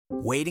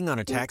Waiting on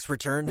a tax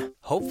return?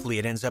 Hopefully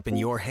it ends up in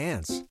your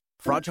hands.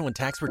 Fraudulent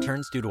tax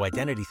returns due to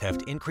identity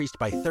theft increased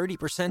by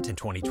 30% in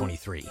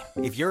 2023.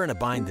 If you're in a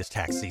bind this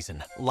tax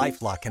season,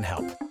 LifeLock can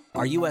help.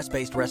 Our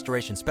U.S.-based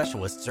restoration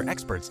specialists are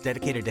experts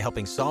dedicated to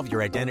helping solve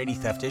your identity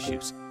theft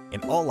issues.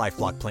 And all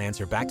LifeLock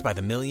plans are backed by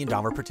the $1 Million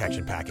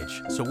Protection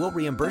Package. So we'll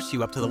reimburse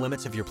you up to the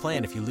limits of your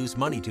plan if you lose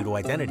money due to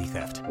identity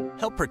theft.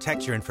 Help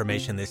protect your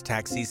information this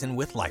tax season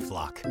with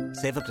LifeLock.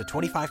 Save up to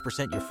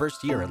 25% your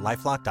first year at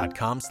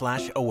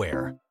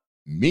LifeLock.com/aware.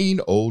 Mean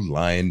Old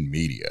Lion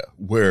Media,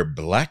 where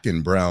black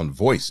and brown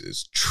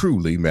voices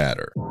truly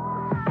matter.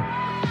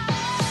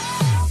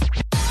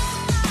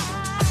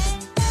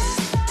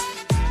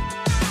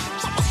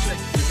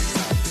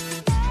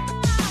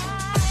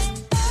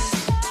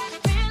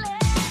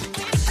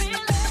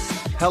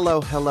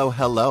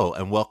 Hello,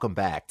 and welcome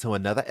back to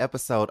another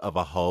episode of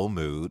A Whole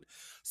Mood.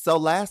 So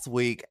last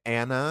week,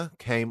 Anna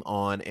came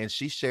on and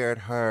she shared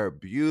her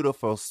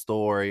beautiful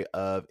story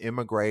of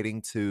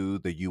immigrating to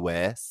the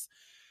U.S.,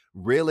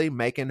 really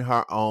making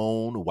her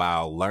own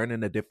while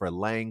learning a different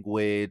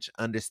language,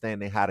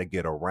 understanding how to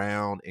get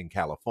around in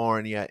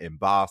California, in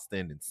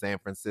Boston, in San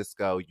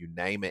Francisco, you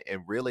name it,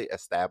 and really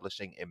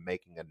establishing and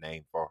making a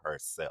name for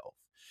herself.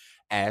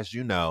 As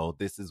you know,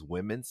 this is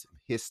Women's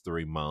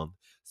History Month.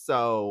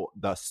 So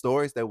the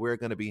stories that we're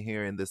going to be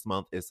hearing this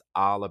month is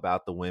all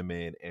about the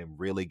women and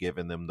really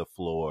giving them the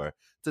floor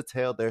to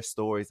tell their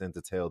stories and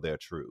to tell their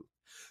truth.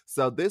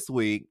 So this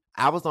week,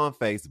 I was on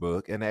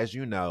Facebook, and as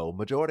you know,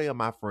 majority of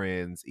my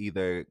friends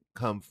either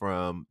come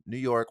from New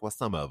York, well,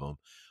 some of them,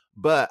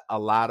 but a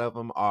lot of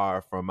them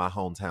are from my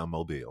hometown,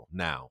 Mobile.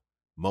 Now,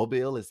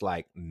 Mobile is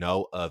like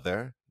no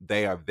other.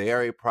 They are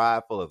very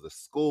prideful of the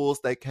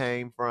schools they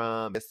came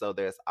from. So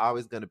there's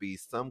always going to be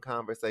some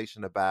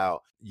conversation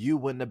about you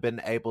wouldn't have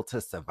been able to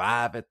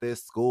survive at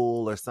this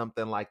school or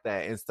something like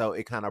that. And so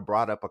it kind of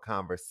brought up a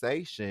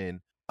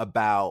conversation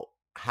about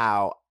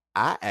how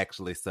I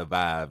actually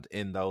survived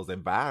in those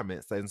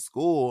environments in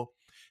school.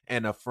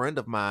 And a friend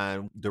of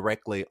mine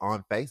directly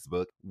on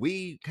Facebook,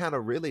 we kind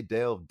of really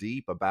delved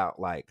deep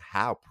about like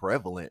how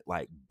prevalent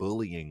like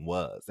bullying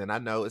was. And I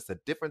know it's a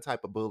different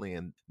type of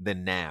bullying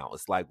than now.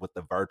 It's like with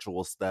the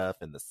virtual stuff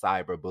and the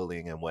cyber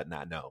bullying and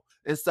whatnot. No.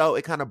 And so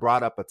it kind of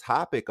brought up a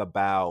topic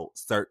about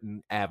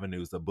certain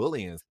avenues of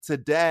bullying.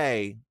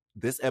 Today,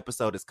 this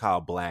episode is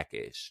called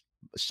Black-ish.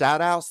 Shout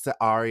outs to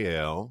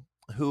Ariel,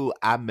 who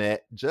I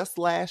met just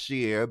last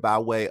year by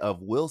way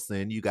of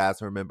Wilson. You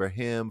guys remember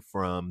him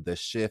from the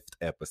Shift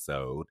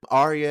episode.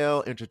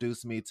 Ariel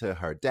introduced me to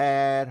her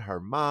dad, her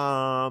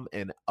mom,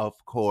 and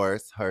of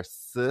course, her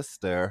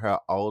sister, her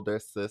older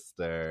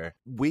sister.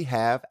 We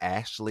have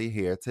Ashley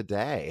here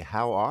today.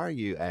 How are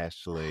you,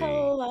 Ashley?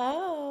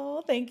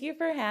 Hello. Thank you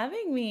for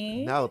having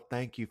me. No,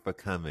 thank you for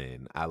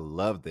coming. I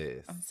love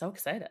this. I'm so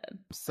excited.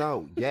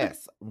 So,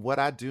 yes, what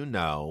I do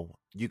know,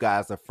 you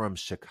guys are from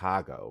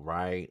Chicago,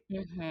 right?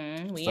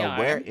 We So are.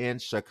 where in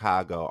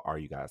Chicago are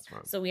you guys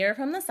from? So we are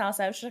from the south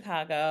side of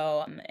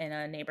Chicago in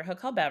a neighborhood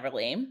called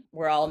Beverly.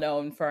 We're all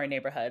known for our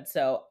neighborhood.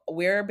 So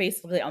we're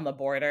basically on the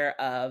border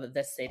of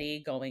the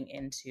city going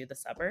into the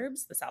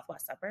suburbs, the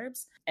southwest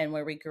suburbs. And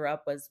where we grew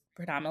up was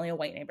predominantly a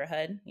white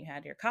neighborhood. You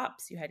had your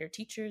cops, you had your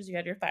teachers, you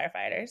had your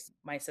firefighters.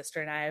 My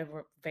sister and I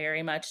were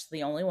very much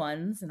the only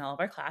ones in all of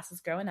our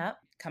classes growing up.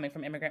 Coming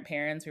from immigrant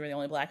parents, we were the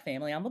only Black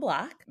family on the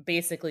block.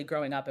 Basically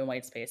growing up in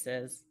white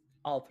spaces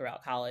all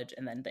throughout college,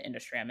 and then the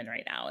industry I'm in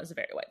right now is a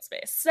very white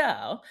space.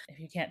 So if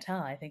you can't tell,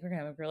 I think we're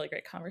gonna have a really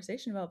great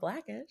conversation about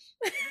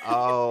Black-ish.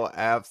 Oh,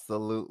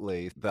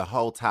 absolutely. The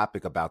whole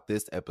topic about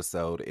this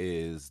episode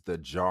is the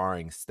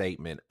jarring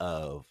statement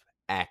of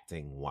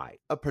acting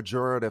white, a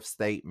pejorative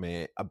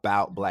statement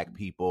about Black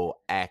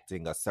people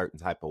acting a certain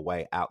type of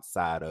way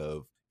outside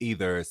of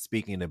either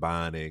speaking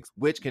Ebonics,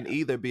 which can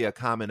either be a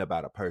comment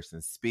about a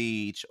person's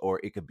speech, or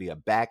it could be a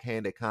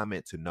backhanded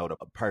comment to note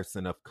a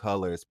person of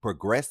color's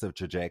progressive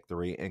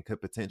trajectory and could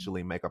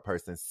potentially make a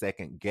person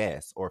second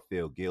guess or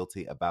feel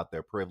guilty about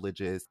their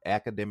privileges,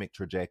 academic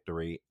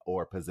trajectory,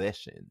 or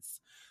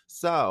possessions.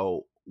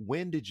 So,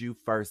 when did you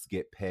first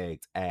get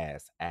pegged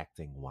as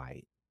acting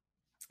white?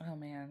 Oh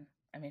man.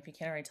 I mean, if you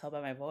can't already tell by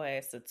my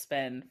voice, it's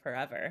been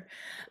forever.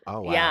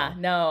 Oh, wow. Yeah,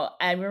 no,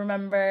 I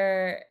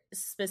remember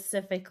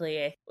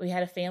specifically, we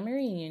had a family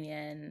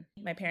reunion.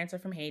 My parents are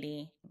from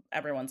Haiti.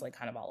 Everyone's like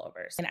kind of all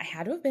over. And I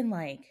had to have been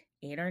like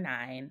 8 or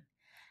 9.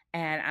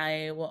 And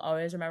I will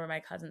always remember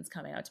my cousins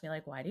coming out to me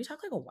like, why do you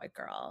talk like a white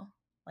girl?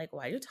 Like,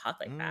 why do you talk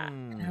like that?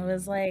 And I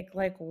was like,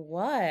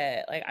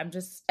 what? Like,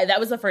 that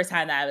was the first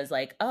time that I was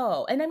like,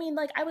 oh. And I mean,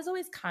 like, I was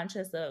always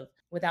conscious of,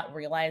 without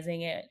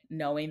realizing it,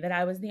 knowing that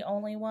I was the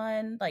only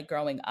one, like,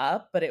 growing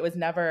up. But it was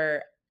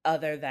never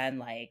other than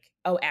like,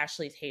 oh,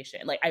 Ashley's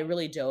Haitian. Like, I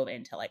really dove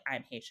into like,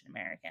 I'm Haitian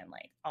American,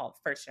 like all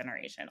first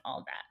generation,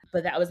 all that.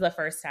 But that was the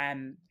first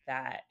time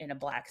that in a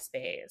Black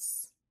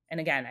space. And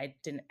again, I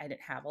didn't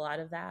have a lot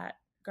of that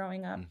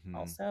growing up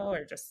also,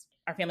 or just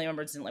our family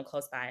members didn't live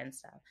close by and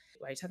stuff.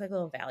 Why you talk like a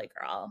little valley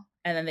girl?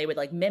 And then they would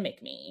like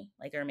mimic me,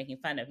 like they were making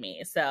fun of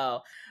me.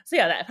 So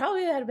yeah, that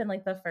probably had been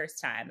like the first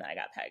time that I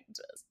got pegged,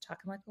 just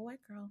talking like a white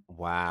girl.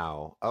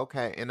 Wow.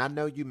 Okay. And I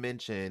know you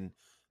mentioned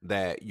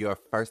that your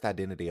first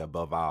identity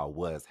above all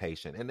was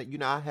Haitian.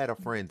 And I had a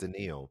friend,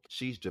 Danielle.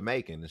 She's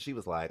Jamaican, and she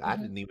was like, I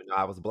Mm-hmm. didn't even know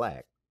I was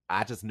black.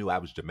 I just knew I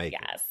was Jamaican.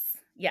 Yes.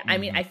 Yeah. I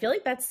mean, Hmm. I feel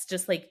like that's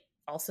just like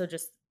also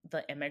just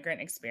the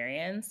immigrant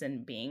experience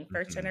and being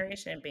first Hmm.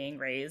 generation and being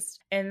raised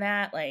in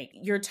that. Like,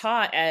 you're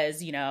taught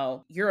as,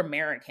 you're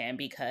American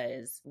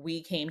because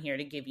we came here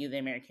to give you the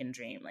American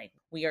dream. Like,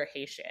 we are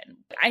Haitian.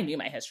 I knew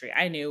my history.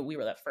 I knew we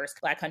were the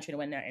first Black country to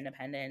win their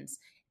independence.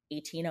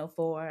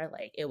 1804,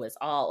 like it was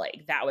all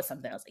like that was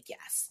something I was like,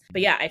 yes.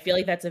 But yeah, I feel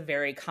like that's a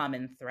very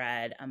common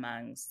thread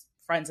amongst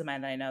friends of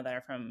mine that I know that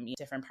are from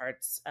different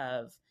parts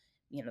of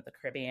the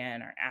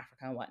Caribbean or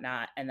Africa and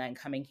whatnot, and then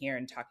coming here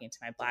and talking to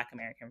my Black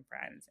American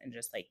friends and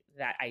just like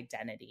that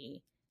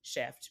identity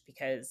shift,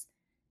 because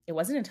it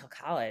wasn't until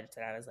college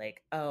that I was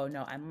like, oh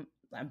no, I'm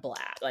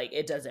Black. Like,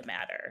 it doesn't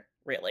matter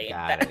really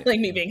Got that it. like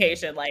me being Hmm.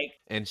 Haitian. Like,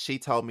 And she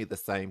told me the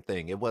same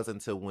thing. It wasn't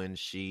until when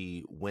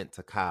she went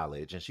to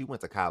college, and she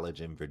went to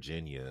college in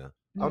Virginia.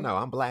 Oh mhm. no,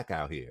 I'm black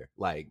out here.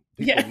 Like,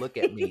 people Yeah. look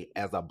at me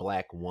as a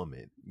black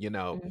woman.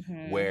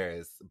 Hmm.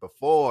 Whereas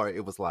before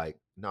it was like,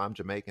 no, I'm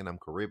Jamaican, I'm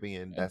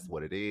Caribbean, that's Hmm.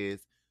 what it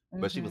is.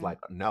 But she was Hmm. like,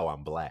 no,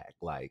 I'm black.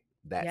 Like,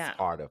 that's Yeah.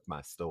 part of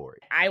my story.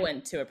 I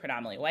went to a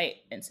predominantly white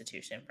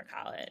institution for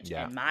college,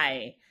 Yeah. and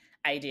my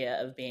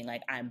idea of being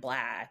like I'm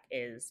Black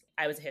is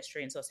I was a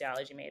history and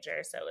sociology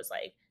major, so it was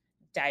like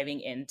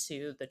diving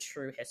into the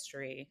true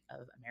history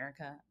of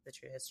America, the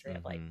true history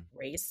of like Hmm.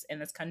 race in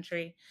this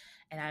country,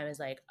 and I was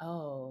like,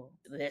 oh,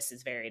 this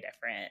is very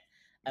different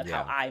of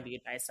how Yeah. I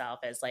viewed myself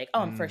as like,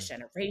 oh, I'm first Mm.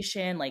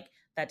 generation, like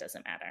that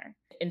doesn't matter.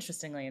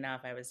 Interestingly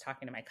enough, I was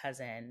talking to my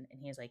cousin, and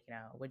he was like,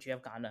 would you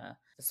have gone to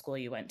the school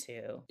you went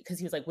to? Because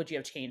he was like, would you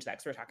have changed that?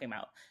 Because we're talking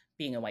about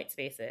being in white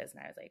spaces.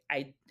 And I was like,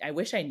 I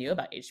wish I knew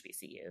about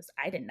HBCUs.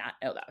 I did not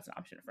know that was an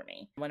option for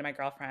me. One of my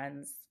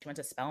girlfriends, she went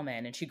to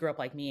Spelman, and she grew up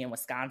like me in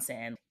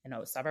Wisconsin,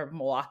 suburb of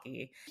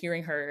Milwaukee.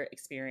 Hearing her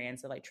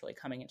experience of like truly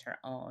coming into her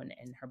own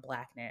and her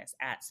Blackness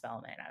at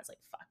Spelman, I was like,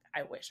 fuck,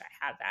 I wish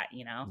I had that.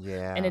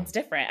 And Yeah. it's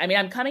different. I mean,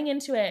 I'm coming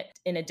into it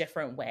in a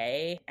different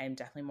way. I'm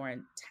definitely more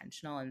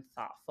intentional and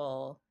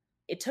thoughtful.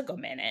 It took a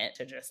minute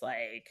to just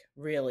like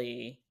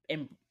really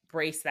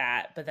embrace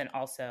that, but then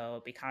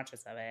also be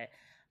conscious of it,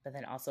 but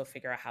then also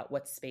figure out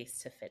what space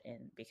to fit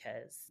in,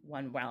 because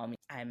one realm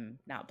I'm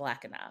not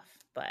Black enough,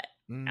 but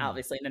Mm.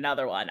 obviously in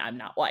another one I'm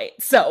not white.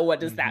 So what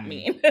does that Hmm.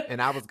 mean?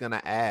 And I was going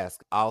to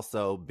ask,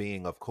 also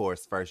being, of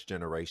course, first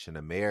generation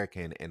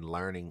American and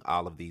learning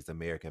all of these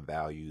American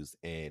values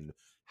and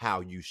how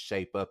you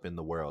shape up in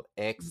the world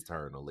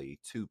externally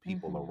to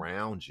people Mm-hmm.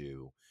 around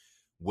you,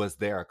 was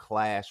there a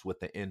clash with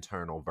the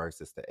internal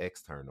versus the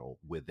external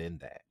within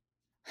that?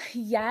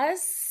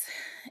 Yes,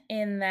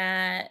 in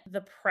that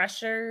the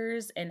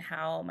pressures and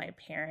how my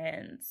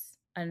parents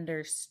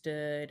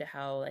understood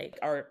how like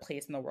our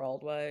place in the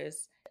world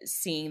was,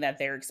 seeing that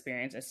their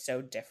experience is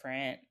so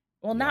different.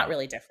 Well, not Yeah.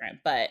 really different,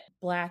 but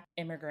Black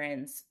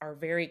immigrants are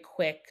very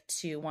quick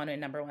to want to,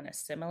 number one,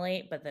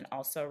 assimilate, but then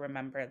also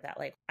remember that,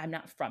 like, I'm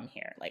not from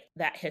here. Like,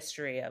 that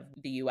history of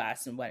the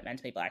US and what it meant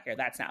to be Black here,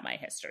 that's not my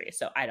history.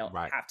 So I don't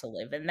Right. have to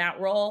live in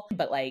that role,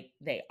 but like,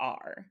 they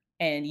are.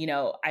 And,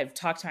 I've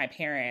talked to my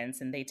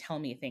parents and they tell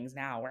me things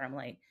now where I'm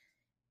like,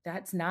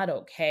 that's not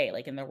okay,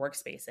 like in their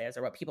workspaces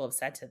or what people have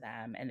said to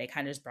them. And they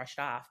kind of just brushed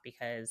off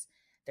because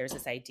there's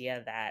this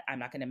idea that I'm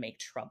not going to make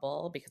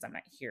trouble because I'm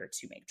not here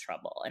to make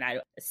trouble. And I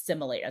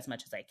assimilate as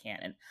much as I can.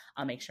 And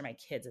I'll make sure my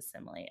kids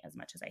assimilate as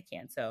much as I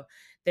can. So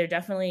they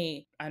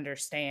definitely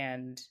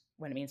understand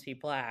what it means to be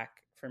Black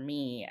for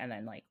me. And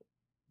then like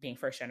being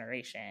first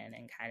generation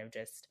and kind of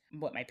just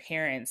what my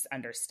parents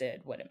understood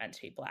what it meant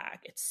to be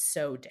Black. It's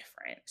so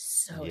different,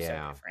 so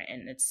Yeah. different.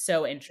 And it's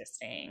so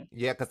interesting.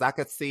 Yeah, because I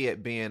could see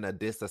it being a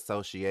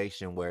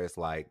disassociation where it's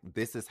like,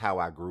 this is how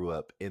I grew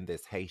up in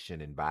this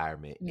Haitian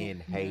environment in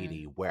Mm-hmm.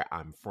 Haiti, where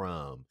I'm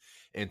from.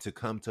 And to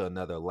come to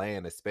another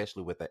land,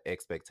 especially with the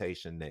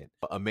expectation that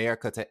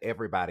America to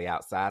everybody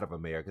outside of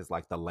America is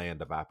like the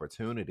land of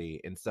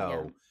opportunity. And Yeah.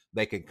 so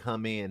they can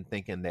come in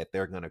thinking that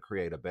they're going to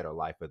create a better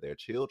life for their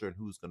children,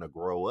 who's going to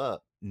grow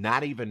up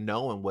not even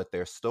knowing what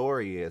their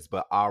story is,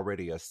 but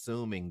already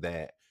assuming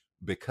that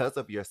because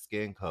of your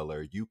skin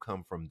color, you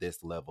come from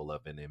this level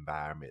of an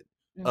environment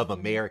of Mm-hmm.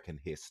 American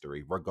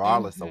history,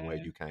 regardless of where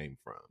Mm-hmm. you came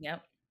from.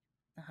 Yep.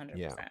 100%.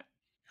 Yeah.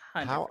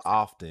 100%. How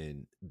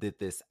often did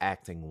this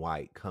acting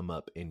white come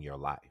up in your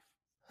life?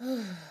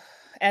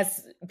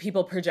 As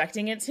people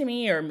projecting it to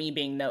me or me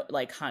being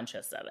like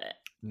conscious of it,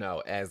 No,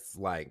 as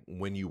like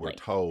when you were like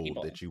told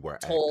people that you were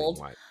acting told,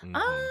 white.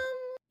 um,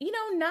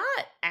 Hmm.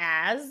 not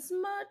as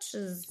much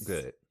as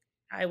Good.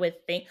 I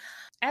would think.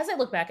 As I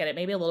look back at it,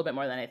 maybe a little bit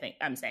more than I think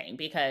I'm saying,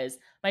 because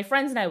my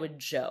friends and I would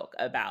joke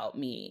about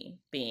me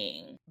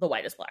being the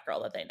whitest Black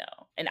girl that they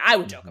know. And I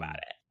would joke Hmm. about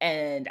it.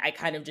 And I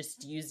kind of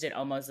just used it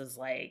almost as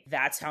like,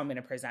 that's how I'm going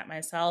to present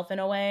myself in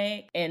a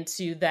way. And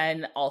to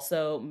then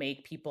also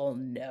make people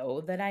know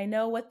that I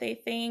know what they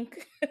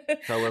think.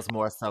 So it's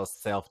more so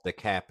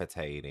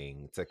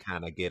self-decapitating to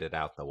kind of get it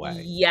out the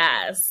way.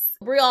 Yes.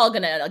 We're all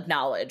going to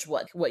acknowledge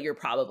what you're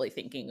probably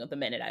thinking the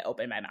minute I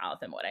open my mouth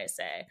and what I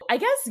say. I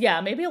guess, yeah,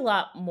 maybe a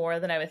lot more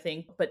than I would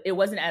think, but it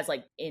wasn't as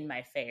like in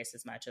my face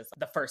as much as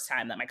the first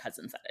time that my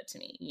cousin said it to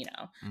me, you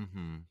know?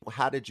 Mm-hmm.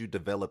 How did you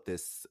develop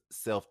this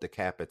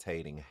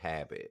self-decapitating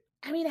habit?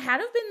 I mean, it had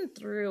to have been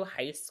through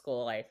high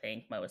school, I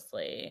think,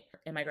 mostly.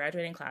 In my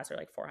graduating class, there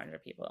were like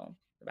 400 people,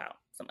 about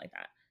something like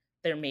that.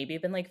 There maybe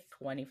been like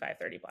 25,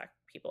 30 Black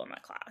people in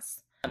that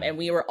class. And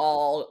we were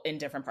all in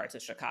different parts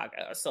of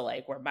Chicago. So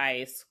like where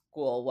my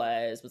school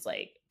was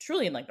like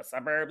truly in like the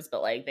suburbs,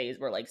 but like they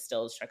were like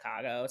still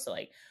Chicago. So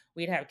like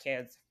we'd have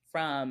kids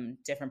from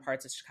different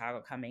parts of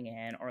Chicago coming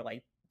in, or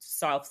like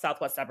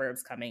southwest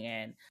suburbs coming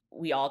in.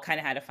 We all kind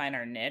of had to find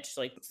our niche.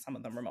 Like some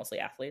of them were mostly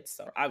athletes,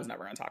 so I was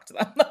never going to talk to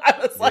them. I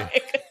was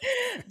like,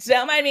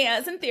 don't mind me,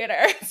 as in theater,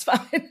 it's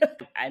fine.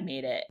 I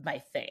made it my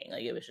thing.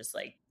 Like it was just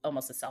like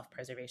almost a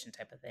self-preservation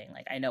type of thing.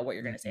 Like I know what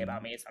you're going to say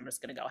about me, so I'm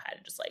just going to go ahead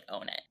and just like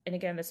own it. And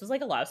again, this was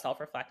like a lot of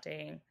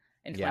self-reflecting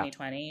in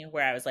 2020,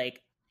 where I was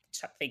like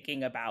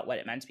thinking about what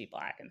it meant to be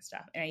Black and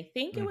stuff. And I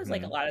think it was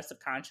like a lot of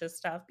subconscious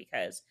stuff,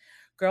 because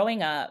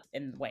growing up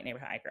in the white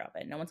neighborhood I grew up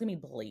in, no one's gonna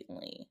be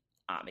blatantly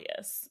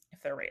obvious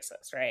if they're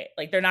racist, right?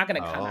 Like they're not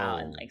going to come out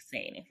and like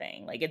say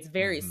anything. Like it's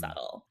very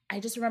subtle. I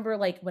just remember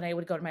like when I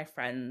would go to my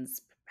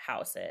friends'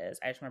 houses,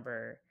 I just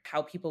remember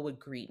how people would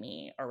greet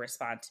me or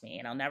respond to me.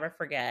 And I'll never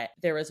forget,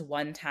 there was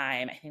one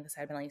time, I think this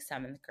had been like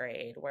 7th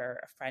grade, where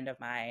a friend of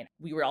mine,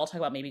 we were all talking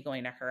about maybe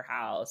going to her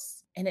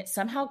house, and it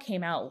somehow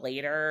came out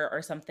later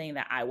or something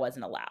that I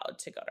wasn't allowed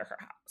to go to her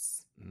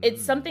house.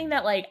 It's something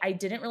that like I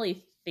didn't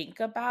really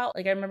think about.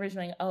 Like I remember just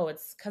being, oh,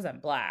 it's because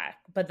I'm Black,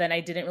 but then I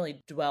didn't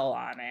really dwell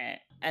on it.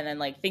 And then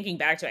like thinking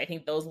back to it, I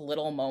think those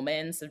little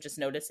moments of just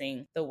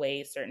noticing the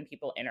way certain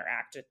people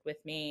interacted with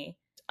me,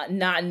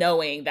 not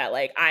knowing that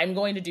like I'm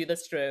going to do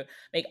this to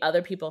make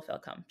other people feel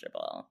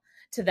comfortable,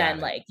 to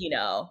then like, you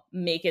know,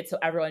 make it so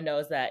everyone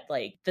knows that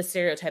like the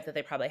stereotype that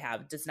they probably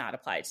have does not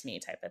apply to me,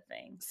 type of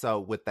thing.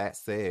 So with that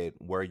said,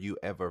 were you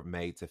ever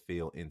made to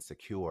feel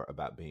insecure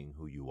about being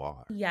who you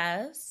are?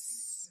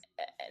 Yes.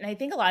 And I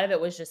think a lot of it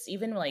was just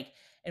even like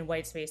in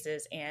white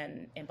spaces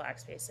and in Black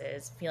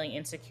spaces, feeling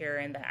insecure,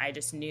 and that I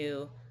just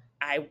knew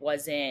I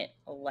wasn't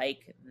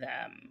like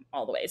them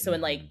all the way. So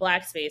in like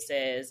Black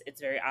spaces,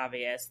 it's very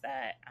obvious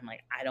that I'm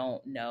like, I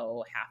don't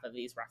know half of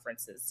these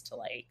references to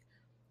like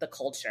the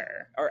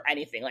culture or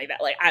anything like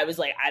that. Like I was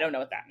like, I don't know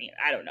what that means.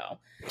 I don't know.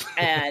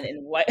 And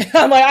in what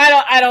I'm like,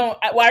 I don't,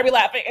 why are we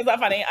laughing? Is that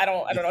funny? I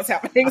don't know what's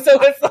happening. So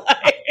it's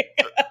like,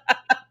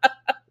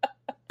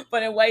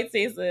 but in white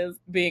spaces,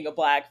 being a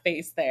Black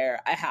face there,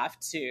 I have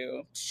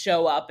to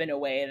show up in a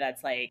way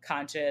that's like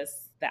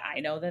conscious, that I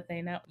know that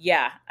they know.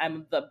 Yeah,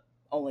 I'm the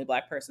only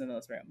Black person in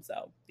this room.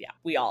 So yeah,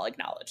 we all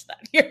acknowledge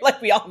that here.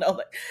 Like we all know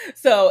that.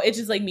 So it's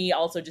just like me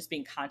also just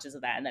being conscious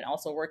of that. And then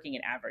also working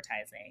in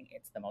advertising,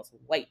 it's the most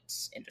white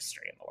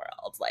industry in the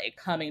world. Like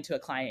coming to a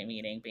client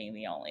meeting, being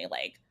the only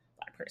like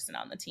Black person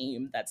on the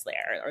team that's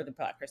there, or the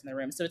Black person in the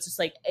room. So it's just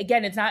like,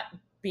 again, it's not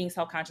being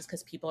self-conscious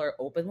because people are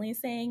openly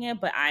saying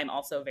it, but I'm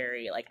also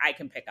very like, I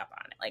can pick up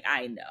on it. Like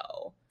I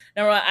know.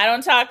 Number one, I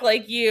don't talk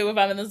like you if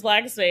I'm in this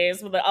Black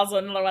space, but also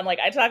another one, like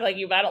I talk like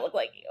you, but I don't look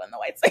like you in the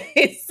white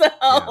space. So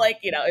like,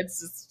 you know, it's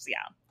just, yeah.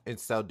 And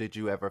so did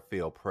you ever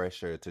feel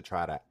pressure to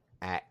try to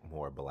act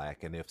more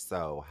Black? And if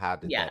so, how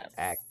did that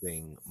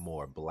acting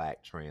more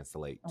Black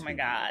translate to? Oh my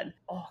God.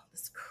 Oh,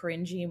 this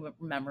cringy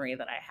memory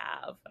that I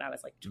have when I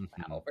was like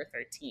 12 or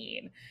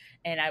 13.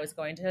 And I was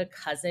going to a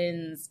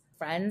cousin's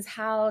friend's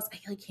house. I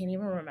like can't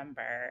even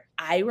remember.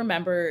 I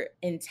remember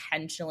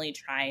intentionally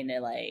trying to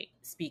like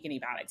speak in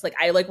Ebonics. Like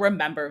I like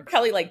remember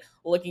Kelly like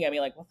looking at me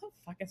like, what the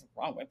fuck is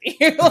wrong with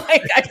you?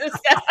 Like I just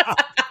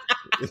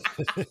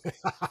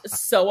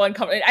so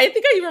uncomfortable. I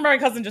think I even remember my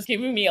cousin just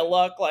giving me a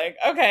look like,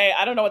 okay,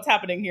 I don't know what's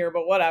happening here,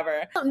 but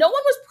whatever. No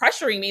one was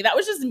pressuring me. That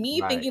was just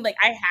me thinking like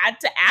I had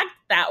to act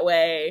that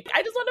way.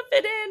 I just want to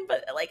fit in,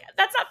 but like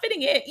that's not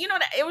fitting in. You know,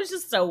 it was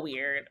just so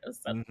weird. It was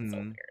so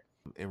weird.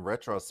 In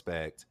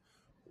retrospect,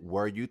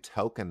 were you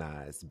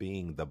tokenized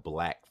being the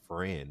Black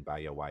friend by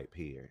your white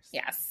peers?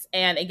 Yes.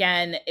 And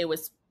again, it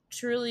was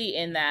truly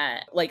in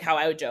that, like how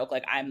I would joke,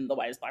 like I'm the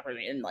whitest Black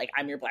person and like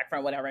I'm your Black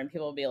friend, whatever. And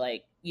people would be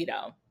like, you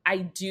know, I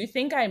do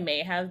think I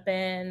may have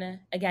been,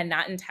 again,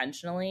 not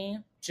intentionally,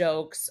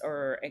 jokes,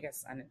 or I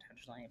guess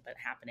unintentionally, but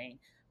happening.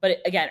 But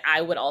again,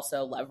 I would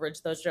also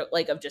leverage those jokes,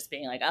 like of just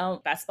being like,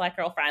 oh, best Black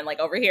girlfriend, like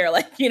over here,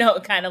 like, you know,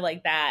 kind of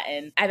like that.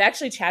 And I've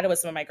actually chatted with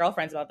some of my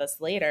girlfriends about this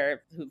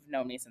later who've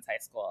known me since high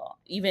school.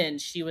 Even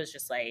she was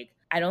just like,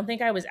 I don't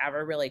think I was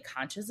ever really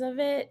conscious of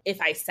it if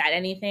I said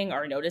anything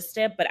or noticed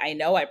it, but I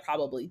know I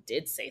probably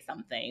did say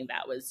something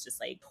that was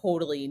just like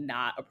totally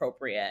not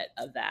appropriate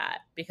of that,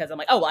 because I'm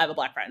like, oh, well, I have a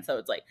Black friend. So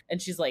it's like,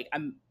 and she's like,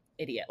 I'm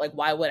idiot. Like,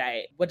 why would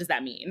I? What does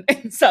that mean?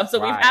 And so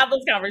we've Right. had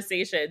those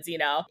conversations, you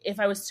know. If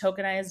I was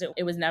tokenized,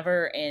 it was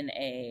never in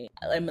a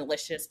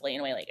malicious,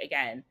 blatant way. Like,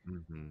 again,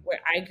 where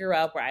I grew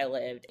up, where I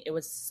lived, it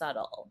was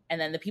subtle. And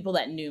then the people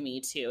that knew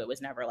me too, it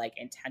was never like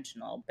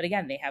intentional. But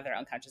again, they have their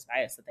unconscious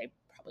bias that they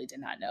probably did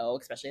not know,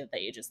 especially at the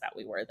ages that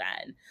we were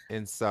then.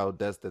 And so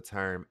does the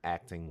term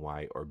acting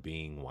white or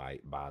being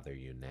white bother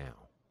you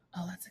now?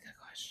 Oh, that's a good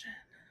question.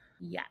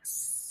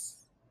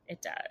 Yes,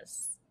 it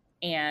does.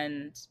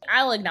 And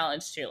I'll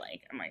acknowledge too,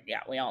 like, I'm like,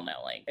 yeah, we all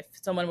know, like, if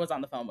someone was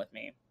on the phone with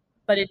me.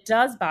 But it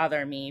does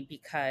bother me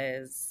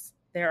because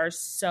there are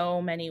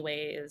so many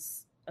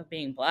ways of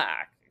being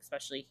Black,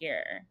 especially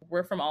here.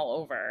 We're from all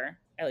over,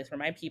 at least where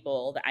my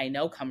people that I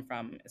know come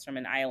from is from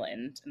an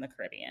island in the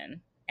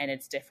Caribbean. And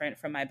it's different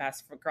from my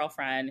best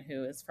girlfriend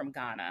who is from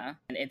Ghana.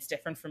 And it's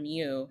different from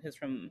you who's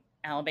from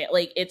Alabama.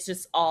 Like, it's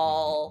just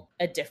all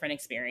a different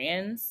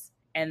experience.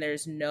 And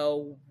there's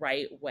no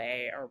right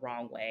way or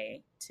wrong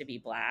way to be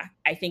Black.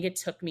 I think it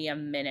took me a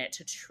minute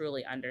to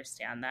truly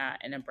understand that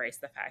and embrace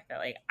the fact that,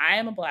 like, I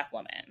am a Black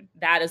woman.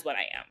 That is what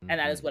I am. And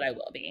that is what I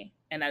will be.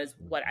 And that is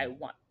what I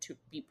want to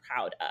be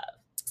proud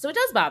of. So it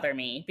does bother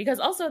me because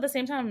also at the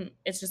same time,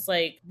 it's just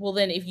like, well,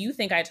 then if you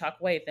think I talk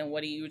white, then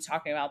what are you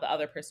talking about the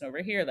other person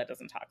over here that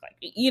doesn't talk like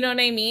me? You know what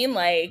I mean?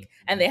 Like,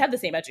 and they have the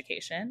same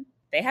education.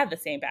 They have the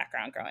same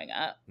background growing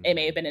up. It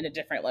may have been in a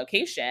different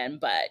location,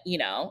 but, you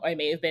know, or it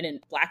may have been in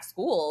Black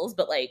schools,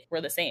 but like,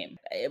 we're the same.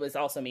 It was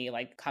also me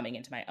like coming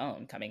into my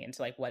own, coming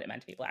into like what it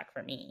meant to be Black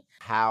for me.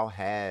 How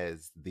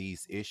has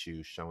these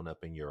issues shown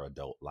up in your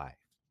adult life?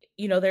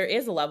 You know, there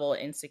is a level of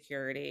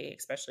insecurity,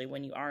 especially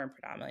when you are in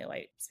predominantly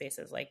white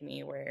spaces like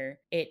me, where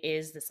it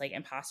is this like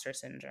imposter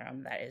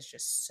syndrome that is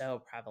just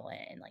so prevalent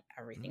in like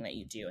everything that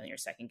you do, and you're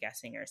second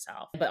guessing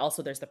yourself. But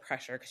also there's the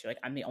pressure because you're like,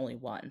 I'm the only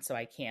one, so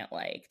I can't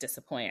like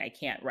disappoint, I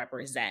can't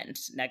represent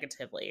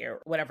negatively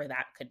or whatever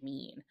that could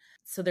mean.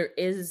 So there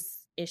is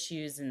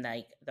issues in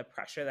like the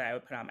pressure that I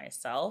would put on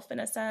myself in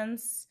a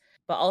sense,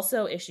 but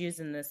also issues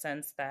in the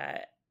sense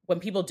that when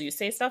people do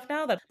say stuff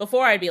now, that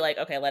before I'd be like,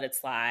 okay, let it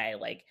slide,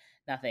 like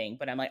nothing.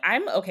 But I'm like,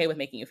 I'm okay with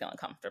making you feel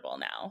uncomfortable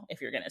now if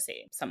you're going to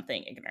say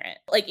something ignorant.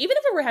 Like, even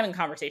if we're having a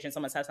conversation,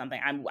 someone says something,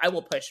 I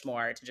will push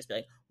more to just be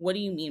like, what do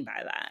you mean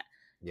by that?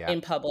 Yeah.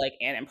 In public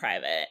and in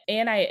private.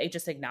 And I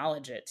just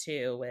acknowledge it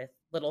too with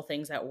little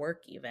things at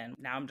work even.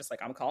 Now I'm just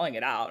like, I'm calling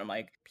it out. I'm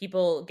like,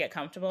 people get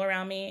comfortable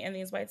around me in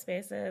these white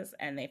spaces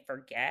and they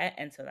forget.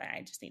 And so then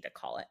I just need to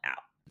call it out.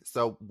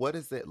 So what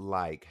is it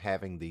like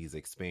having these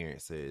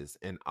experiences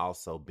and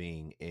also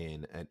being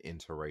in an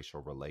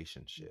interracial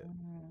relationship?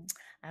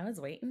 I was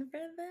waiting for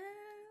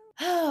that.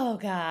 Oh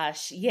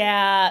gosh.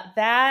 Yeah,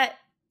 that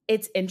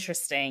it's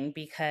interesting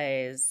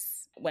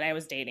because when I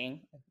was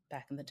dating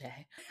back in the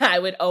day, I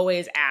would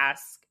always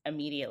ask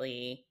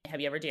immediately,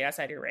 have you ever dated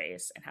outside your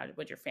race? And how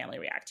would your family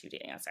react to you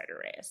dating outside your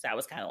race? That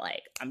was kind of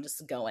like, I'm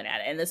just going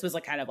at it. And this was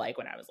like kind of like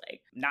when I was like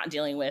not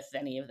dealing with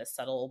any of the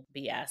subtle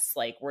BS.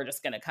 Like, we're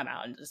just going to come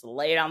out and just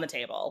lay it on the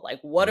table.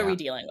 Like, what are we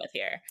dealing with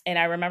here? And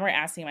I remember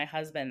asking my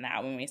husband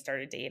that when we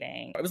started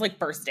dating. It was like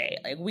first date.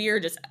 Like, we were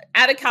just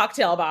at a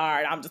cocktail bar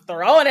and I'm just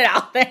throwing it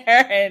out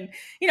there. And,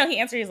 you know, he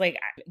answered, he's like,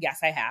 yes,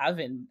 I have.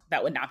 And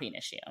that would not be an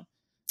issue.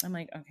 I'm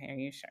like, okay, are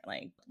you sure?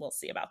 Like, we'll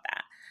see about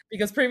that.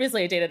 Because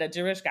previously I dated a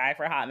Jewish guy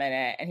for a hot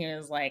minute and he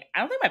was like, I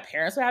don't think my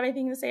parents would have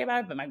anything to say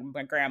about it, but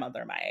my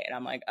grandmother might. And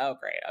I'm like, oh,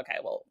 great. Okay,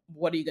 well,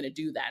 what are you going to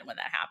do then when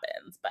that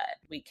happens? But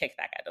we kicked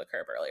that guy to the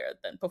curb earlier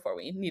than before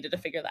we needed to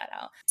figure that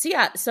out. So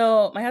yeah,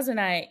 so my husband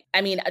and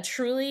I mean,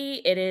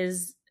 truly it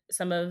is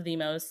some of the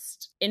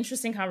most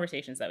interesting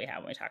conversations that we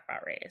have when we talk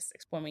about race.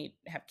 When we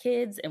have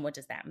kids and what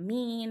does that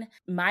mean?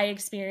 My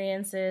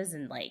experiences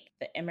and like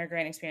the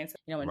immigrant experience.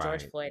 You know, when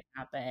George Floyd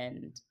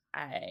happened,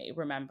 I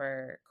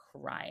remember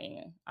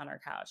crying on our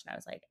couch and I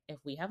was like, if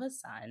we have a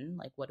son,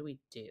 like, what do we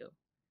do?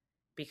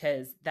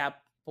 Because that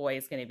boy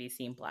is going to be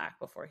seen Black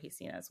before he's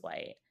seen as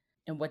white.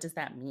 And what does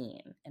that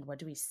mean? And what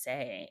do we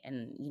say?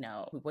 And, you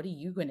know, what are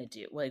you going to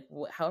do? Like,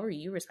 how are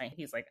you responding?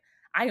 He's like,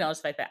 I acknowledge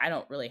the fact that I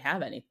don't really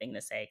have anything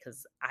to say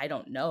because I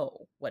don't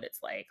know what it's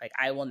like. Like,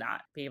 I will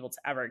not be able to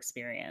ever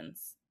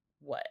experience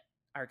what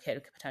our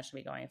kid could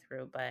potentially be going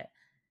through. But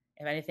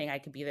if anything, I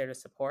could be there to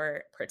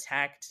support,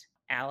 protect,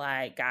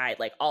 ally, guide,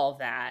 like all of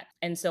that.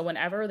 And so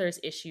whenever there's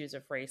issues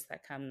of race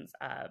that comes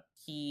up,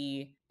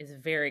 he is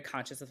very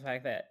conscious of the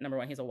fact that, number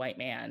one, he's a white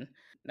man.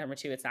 Number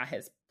two, it's not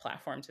his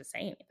platform to say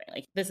anything.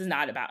 Like, this is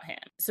not about him.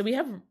 So we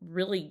have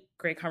really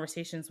great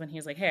conversations when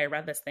he's like, hey, I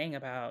read this thing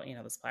about, you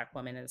know, this Black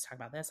woman and it's talking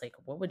about this. Like,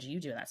 what would you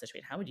do in that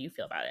situation? How would you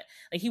feel about it?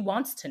 Like, he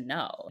wants to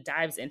know,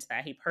 dives into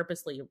that. He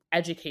purposely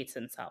educates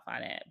himself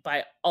on it,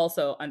 but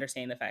also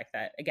understanding the fact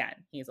that, again,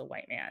 he's a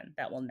white man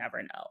that will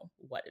never know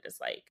what it is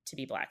like to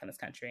be Black in this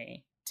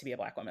country, to be a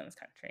Black woman in this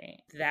country.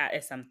 That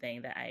is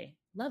something that I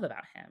love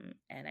about him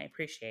and I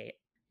appreciate.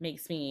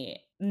 Makes me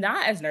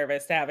not as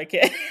nervous to have a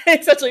kid,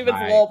 especially if it's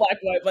a little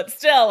Black boy, but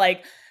still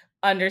like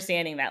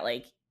understanding that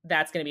like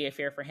that's going to be a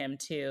fear for him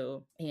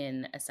too,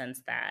 in a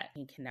sense that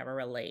he can never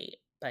relate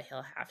but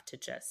he'll have to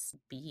just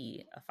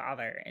be a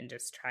father and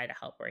just try to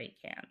help where he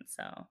can.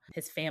 So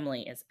his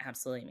family is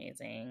absolutely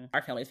amazing.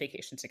 Our families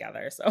vacation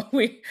together. So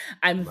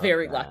I'm Love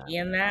very that. lucky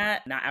in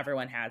that. Not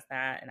everyone has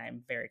that. And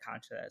I'm very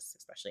conscious,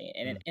 especially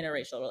in an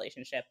interracial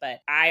relationship. But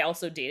I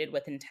also dated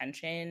with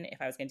intention,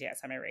 if I was going to date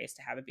outside my race,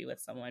 to have it be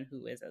with someone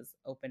who is as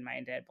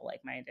open-minded, but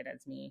like-minded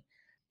as me.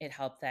 It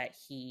helped that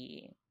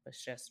he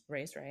was just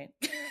raised right.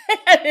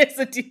 It's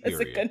a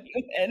Period. good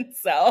human.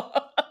 So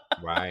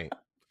Right.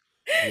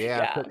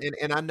 Yeah, yeah.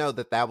 and I know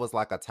that that was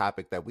like a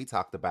topic that we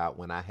talked about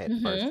when I had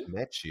first Hmm.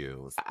 met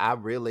you. So I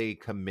really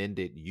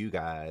commended you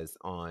guys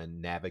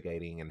on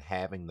navigating and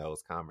having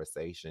those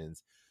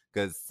conversations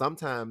because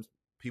sometimes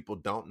people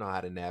don't know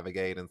how to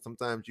navigate, and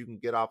sometimes you can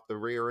get off the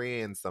rear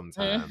end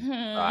sometimes.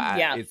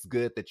 Yeah. It's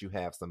good that you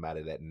have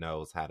somebody that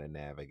knows how to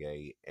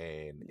navigate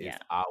and is Yeah.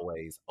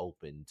 always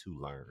open to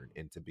learn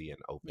and to be an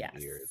open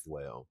Yes. ear as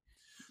well.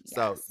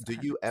 So, Yes. do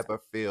you 100%. ever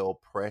feel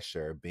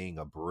pressure being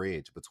a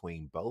bridge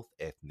between both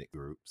ethnic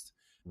groups,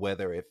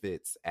 whether if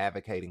it's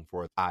advocating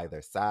for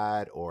either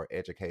side or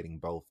educating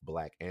both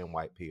Black and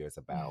white peers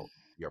about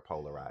your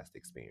polarized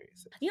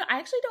experiences? I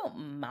actually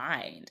don't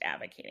mind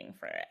advocating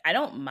for it. I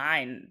don't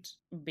mind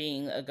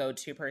being a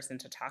go-to person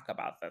to talk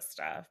about this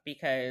stuff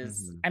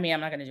because Hmm. I mean, I'm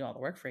not going to do all the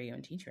work for you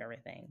and teach you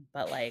everything,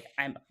 but like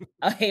I'm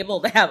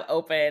able to have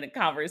open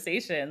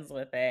conversations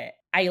with it.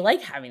 I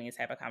like having these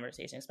type of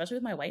conversations, especially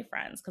with my white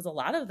friends, because a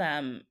lot of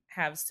them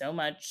have so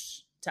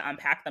much to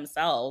unpack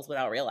themselves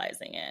without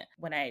realizing it.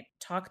 When I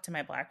talk to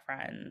my Black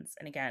friends,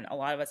 and again, a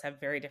lot of us have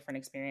very different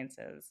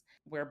experiences,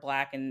 we're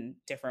Black in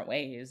different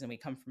ways and we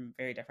come from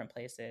very different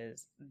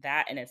places.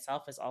 That in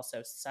itself is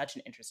also such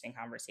an interesting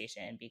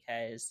conversation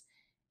because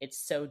it's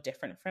so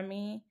different from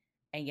me.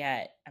 And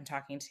yet I'm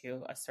talking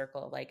to a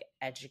circle of like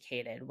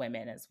educated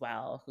women as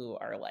well who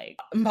are like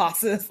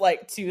bosses,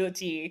 like to the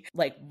T.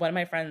 Like one of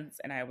my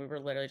friends and I, we were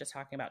literally just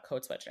talking about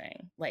code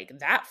switching. Like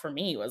that for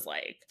me was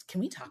like,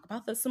 can we talk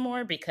about this some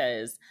more?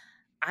 Because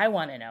I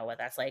want to know what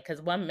that's like. Cause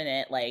one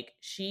minute, like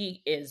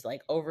she is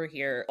like over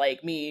here,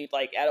 like me,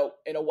 like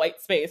in a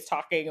white space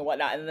talking and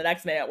whatnot. And the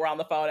next minute we're on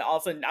the phone. And all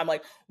of a sudden I'm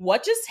like,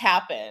 what just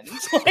happened?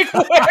 Like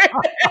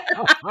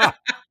where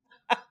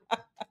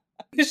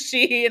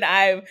she and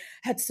I've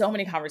had so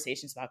many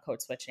conversations about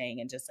code switching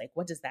and just like,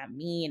 what does that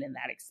mean and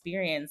that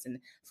experience? And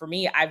for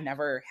me, I've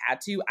never had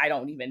to, I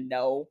don't even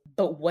know,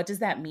 but what does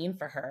that mean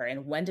for her?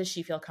 And when does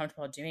she feel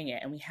comfortable doing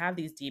it? And we have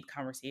these deep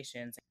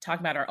conversations,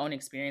 talking about our own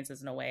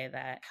experiences in a way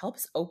that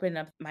helps open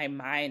up my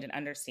mind and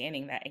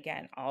understanding that,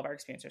 again, all of our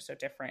experiences are so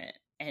different.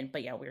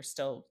 But yeah, we're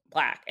still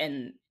Black.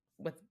 And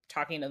with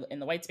talking in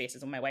the white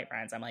spaces with my white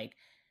friends, I'm like,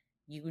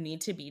 you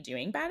need to be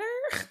doing better.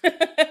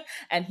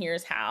 And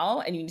here's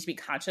how. And you need to be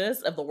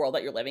conscious of the world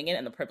that you're living in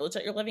and the privilege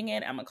that you're living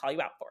in. I'm going to call you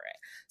out for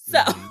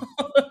it. Hmm.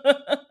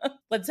 So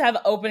let's have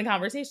open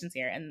conversations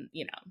here. And,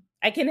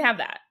 I can have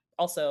that.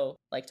 Also,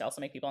 like to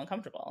also make people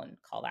uncomfortable and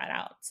call that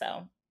out.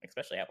 So,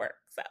 especially at work.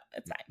 So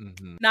it's fine.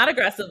 Hmm. Not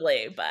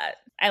aggressively, but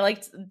I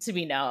like to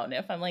be known.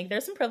 If I'm like,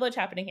 there's some privilege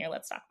happening here,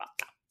 let's talk about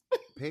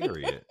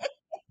Period.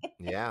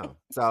 Yeah.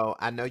 So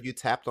I know you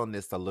tapped on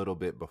this a little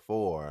bit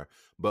before,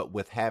 but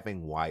with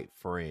having white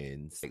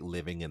friends like,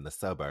 living in the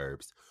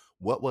suburbs,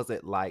 what was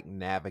it like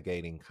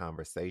navigating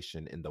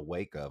conversation in the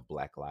wake of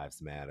Black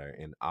Lives Matter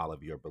and all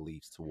of your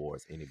beliefs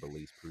towards any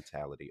police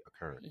brutality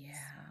occurrence? Yeah,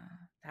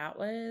 that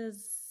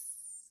was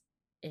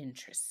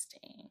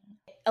interesting.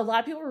 A lot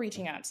of people were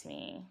reaching out to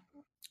me.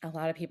 A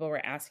lot of people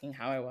were asking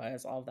how I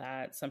was, all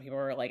that. Some people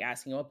were like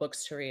asking what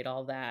books to read,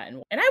 all that.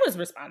 And I was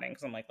responding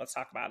because I'm like, let's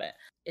talk about it.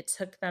 It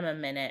took them a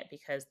minute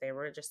because they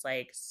were just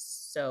like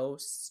so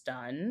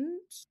stunned.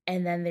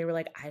 And then they were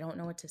like, I don't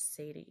know what to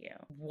say to you.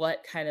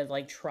 What kind of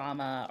like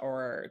trauma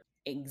or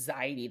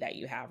anxiety that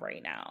you have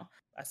right now?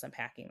 Us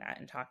unpacking that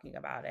and talking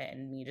about it,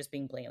 and me just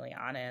being blatantly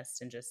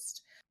honest and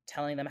just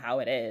telling them how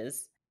it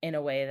is in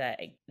a way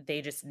that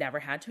they just never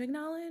had to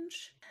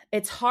acknowledge.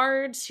 It's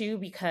hard too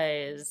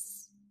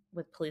because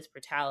with police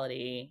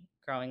brutality,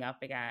 growing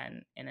up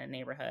again in a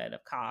neighborhood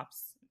of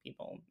cops,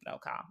 people know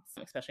cops,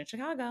 especially in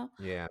Chicago.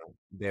 Yeah,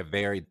 they're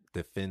very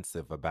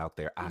defensive about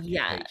their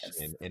Yes.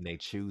 occupation and they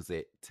choose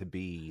it to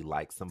be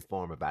like some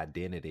form of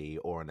identity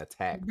or an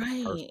attack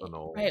Right.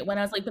 personal. Right. When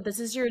I was like, but this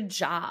is your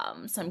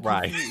job. So I'm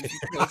Right. confused.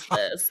 What is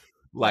this?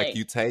 Like Like,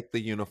 you take the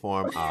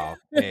uniform off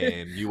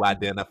and you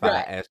identify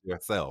right. as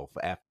yourself.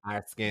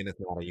 Our skin is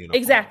not a uniform.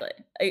 Exactly.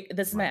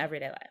 This is Right. my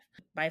everyday life.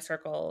 My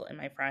circle and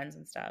my friends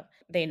and stuff,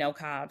 they know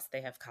cops, they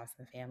have cops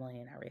in the family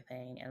and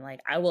everything. And like,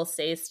 I will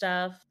say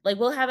stuff, like,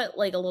 we'll have it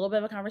like a little bit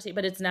of a conversation,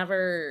 but it's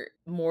never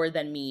more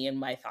than me and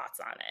my thoughts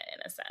on it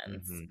in a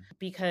sense. Hmm.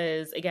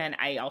 Because again,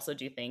 I also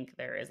do think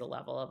there is a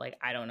level of like,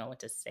 I don't know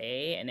what to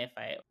say. And if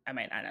I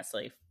might not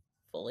necessarily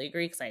fully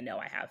agree because I know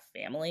I have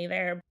family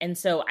there. And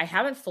so I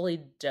haven't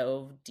fully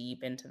dove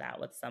deep into that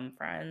with some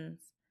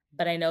friends,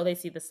 but I know they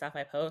see the stuff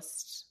I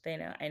post.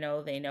 I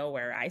know they know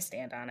where I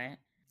stand on it.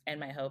 And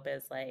my hope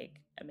is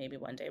like maybe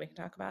one day we can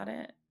talk about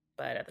it.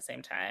 But at the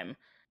same time,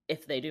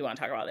 if they do want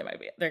to talk about it,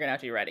 they're gonna have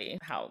to be ready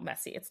how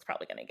messy it's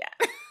probably gonna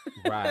get.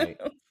 Right.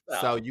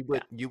 So So,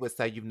 yeah. you would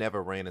say you've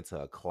never ran into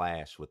a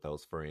clash with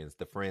those friends,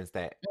 the friends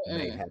that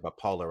may Mm-mm. have a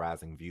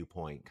polarizing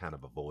viewpoint kind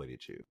of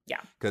avoided you.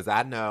 Yeah. Because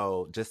I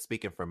know, just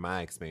speaking from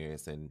my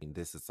experience, and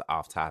this is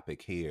off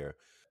topic here,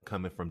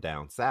 coming from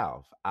down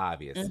south,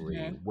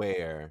 obviously, Hmm.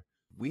 where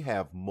we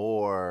have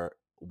more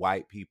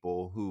white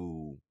people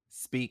who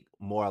speak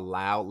more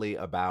loudly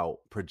about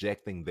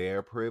projecting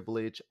their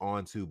privilege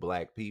onto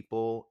black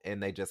people,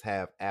 and they just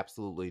have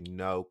absolutely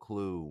no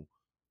clue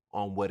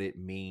on what it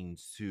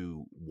means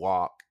to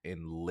walk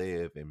and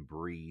live and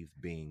breathe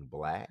being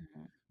black,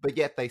 but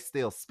yet they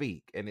still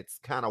speak. And it's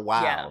kind of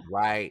Yeah. wild,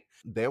 right?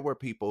 There were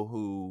people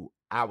who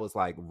I was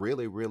like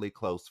really, really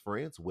close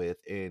friends with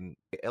in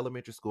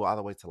elementary school all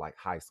the way to like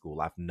high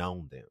school. I've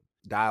known them.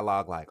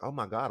 Dialogue like, oh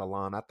my God,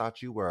 Alon, I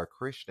thought you were a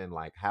Christian.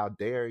 Like, how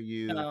dare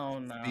you Oh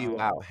spew no.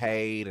 out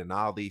hate and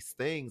all these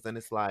things? And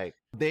it's like,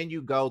 then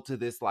you go to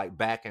this like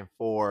back and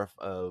forth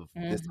of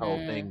this whole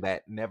Hmm. thing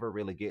that never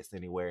really gets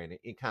anywhere, and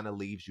it kind of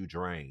leaves you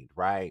drained,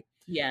 right?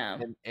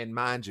 Yeah. And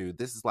mind you,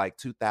 this is like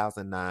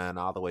 2009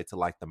 all the way to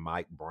like the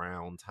Mike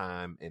Brown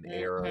time and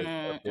eras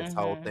of Hmm. this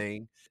whole Hmm.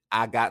 thing.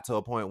 I got to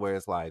a point where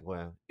it's like,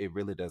 well, it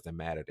really doesn't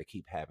matter to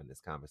keep having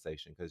this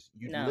conversation because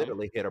you No.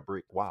 literally hit a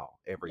brick wall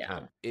every Yeah.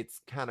 time.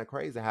 It's kind of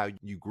crazy how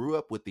you grew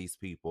up with these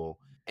people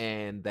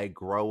and they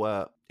grow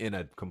up in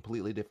a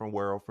completely different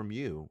world from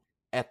you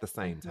at the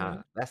same Hmm.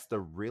 time. That's the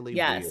really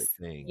weird Yes.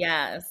 thing.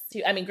 Yes.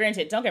 I mean,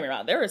 granted, don't get me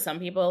wrong. There were some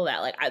people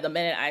that, like, the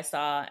minute I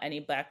saw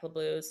any Black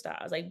Blue stuff,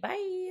 I was like,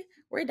 bye,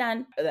 we're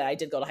done. That I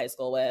did go to high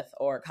school with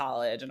or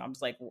college. And I'm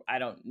just like, I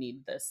don't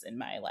need this in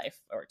my life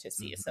or to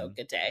see. So Hmm.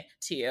 good day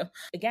to you.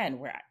 Again,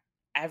 where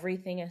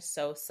everything is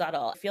so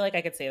subtle. I feel like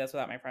I could say this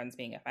without my friends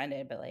being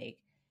offended, but like,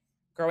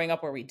 growing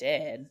up where we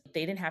did,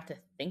 they didn't have to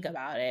think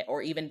about it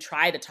or even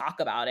try to talk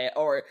about it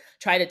or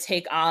try to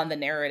take on the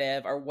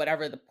narrative or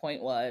whatever the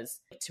point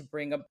was to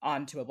bring up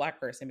onto a Black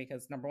person,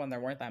 because number one, there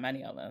weren't that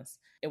many of us.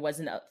 It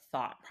wasn't a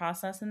thought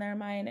process in their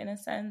mind, in a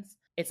sense.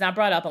 It's not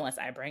brought up unless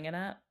I bring it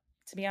up,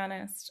 to be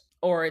honest.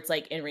 Or it's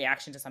like in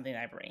reaction to something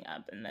that I bring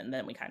up, and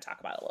then we kind of talk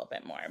about it a little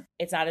bit more.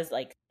 It's not as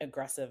like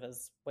aggressive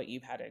as what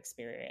you've had to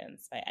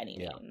experience by any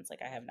Yeah. means.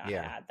 Like, I have not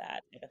Yeah. had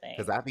that type of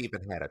Because thing. I've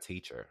even had a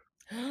teacher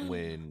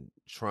when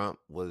Trump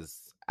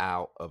was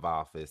out of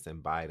office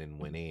and Biden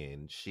went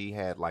in. She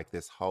had like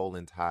this whole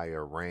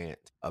entire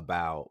rant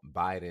about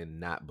Biden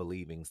not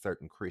believing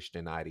certain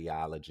Christian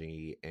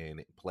ideology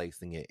and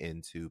placing it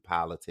into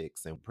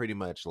politics, and pretty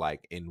much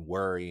like in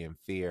worry and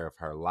fear of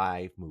her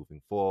life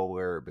moving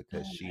forward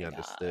because Oh she my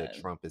understood God.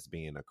 Trump as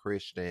being a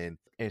Christian.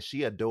 And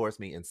she adores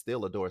me and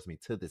still adores me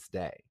to this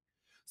day.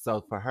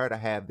 So for her to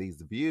have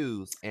these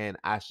views, and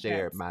I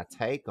shared That's my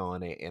take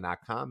on it and I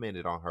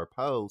commented on her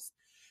post,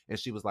 and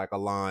she was like,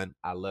 Alon,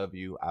 I love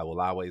you. I will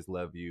always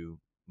love you,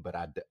 but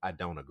I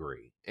don't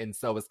agree. And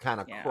so it's kind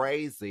of yeah.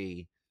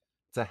 crazy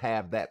to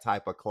have that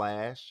type of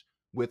clash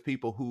with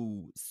people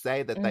who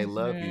say that they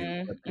love you,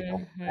 Mhm, but they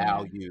don't mhm,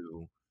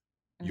 value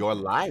your mhm,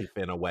 life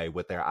in a way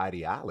with their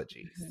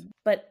ideologies. mhm.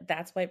 But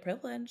that's white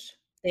privilege.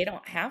 They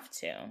don't have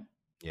to.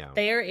 Yeah.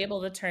 They are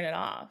able to turn it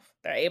off.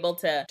 They're able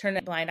to turn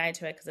a blind eye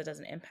to it because it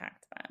doesn't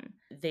impact them.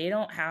 They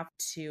don't have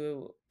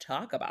to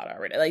talk about it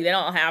every day. Like, they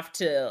don't have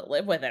to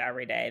live with it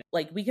every day.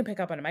 Like, we can pick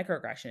up on a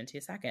microaggression in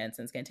 2 seconds,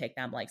 and it's gonna take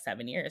them like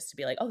 7 years to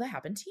be like, oh, that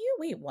happened to you?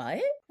 Wait,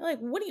 what? Like,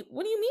 what do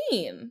you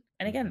mean?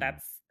 And again, Hmm.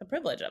 that's the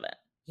privilege of it.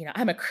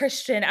 I'm a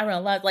Christian,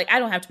 everyone loves, like, I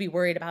don't have to be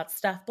worried about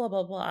stuff, blah,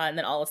 blah, blah. And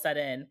then all of a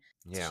sudden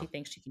Yeah. she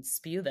thinks she can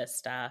spew this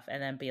stuff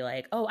and then be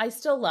like, oh, I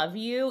still love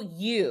you.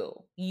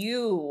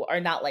 You are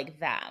not like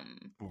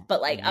them. But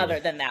like, Yeah. other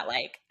than that,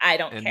 like, I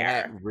don't And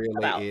that care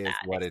really about is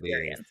that what it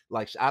is. experience.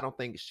 Like, I don't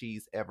think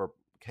she's ever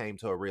came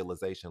to a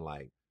realization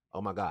like,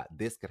 oh my God,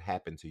 this could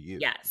happen to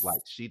you. Yes.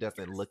 Like, she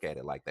doesn't Yes. look at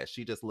it like that.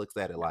 She just looks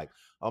at it like,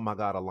 oh my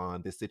God,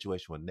 Alon, this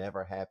situation will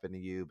never happen to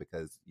you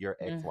because you're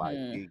Hmm.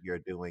 XYZ, you're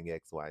doing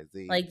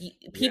XYZ. Like,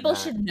 You're people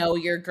not. should know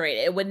you're great.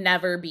 It would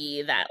never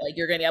be that like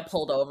you're gonna get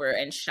pulled over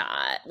and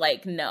shot.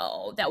 Like,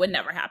 no, that would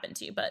never happen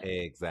to you. But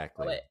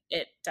oh, Exactly.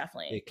 it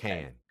definitely It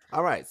could. can.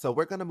 All right, so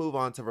we're going to move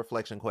on to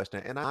reflection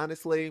question. And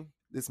honestly,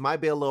 this might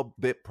be a little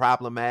bit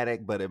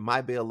problematic, but it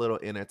might be a little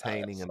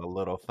entertaining and a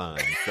little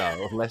fun.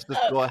 So let's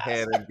just Oh go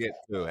ahead gosh. and get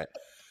to it.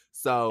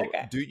 So,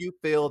 Okay. do you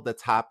feel the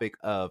topic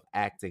of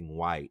acting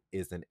white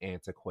is an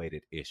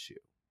antiquated issue?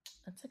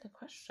 That's a good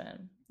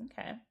question.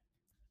 Okay.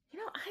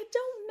 I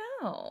don't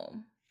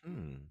know.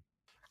 Hmm.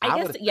 I I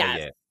guess would say yes.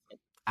 yes.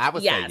 I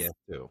would say Yes. yes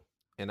too.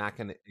 And I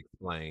can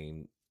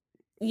explain.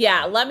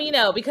 Yeah, uh, let me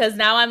know, because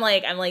now I'm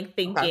like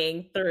Okay.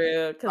 thinking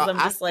through, because I'm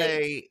I just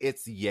like, say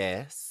it's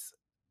yes,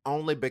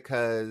 only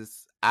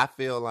because I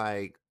feel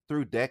like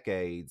through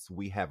decades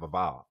we have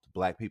evolved.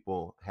 Black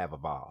people have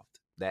evolved.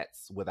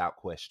 That's without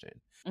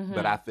question.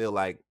 But I mhm, feel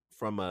like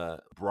from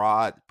a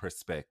broad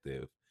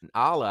perspective,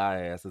 all our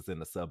asses in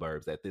the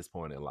suburbs at this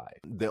point in life,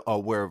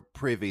 or we're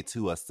privy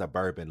to a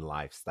suburban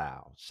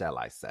lifestyle, shall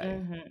I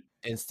say. mhm,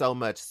 And so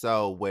much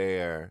so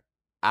where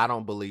I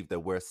don't believe that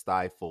we're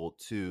stifled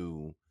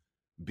to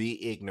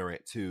be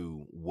ignorant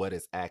to what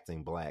is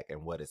acting black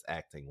and what is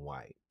acting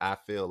white. I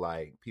feel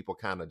like people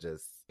kind of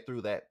just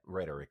threw that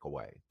rhetoric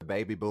away. The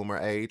baby boomer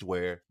age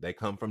where they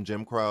come from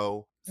Jim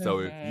Crow. So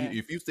Mm-hmm.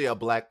 if you see a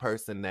black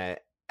person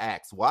that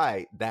acts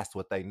white, that's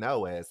what they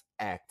know as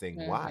acting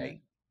Mm-hmm.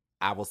 white.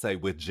 I will say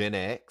with Gen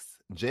X,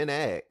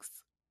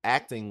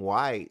 acting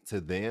white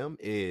to them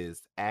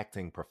is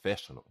acting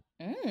professional.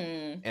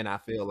 Mm. And I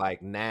feel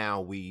like now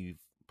we've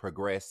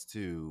progressed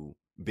to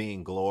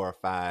being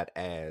glorified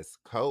as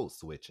code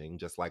switching,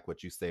 just like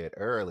what you said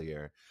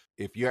earlier.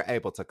 If you're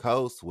able to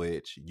code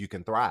switch, you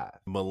can thrive.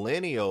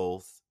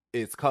 Millennials,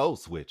 it's code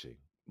switching.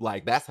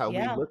 Like that's how we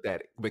Yeah. look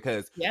at it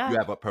because you Yeah.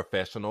 have a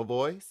professional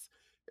voice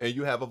and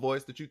you have a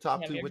voice that you talk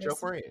You have to your with your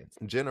person. friends.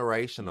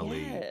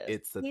 Generationally, Yes.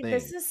 it's a See, thing.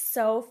 this is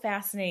so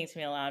fascinating to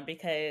me, Alon,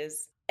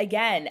 because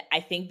again, I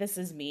think this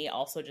is me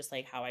also just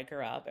like how I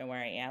grew up and where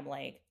I am.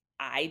 Like,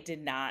 I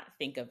did not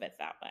think of it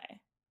that way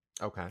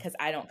Okay. because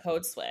I don't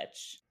code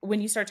switch. When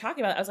you start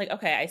talking about it, I was like,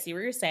 okay, I see what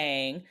you're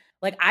saying.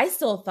 Like, I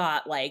still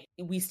thought like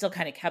we still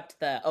kind of kept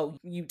the, oh,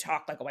 you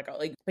talk like a white girl.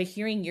 Like, but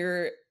hearing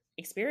your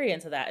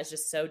experience of that is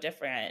just so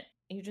different.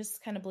 You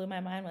just kind of blew my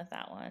mind with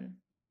that one.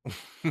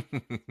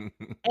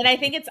 And I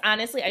think it's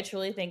honestly, I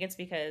truly think it's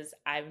because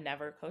I've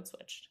never code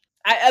switched.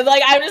 I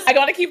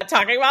want to keep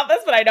talking about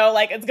this, but I know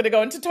like it's going to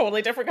go into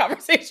totally different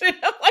conversation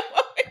of like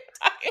what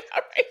we're talking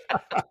about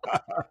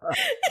right now.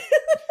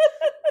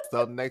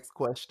 So, next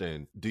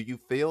question. Do you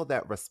feel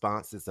that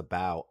responses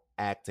about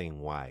acting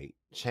white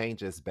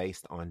changes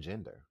based on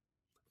gender?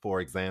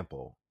 For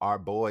example, are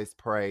boys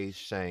praised,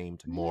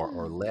 shamed more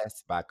or Mm.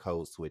 less by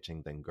code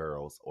switching than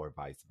girls or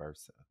vice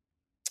versa?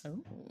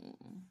 Ooh.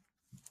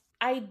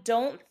 I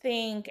don't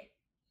think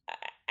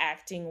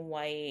acting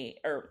white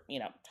or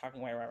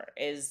talking white or whatever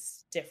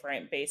is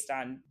different based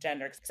on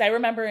gender, because I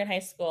remember in high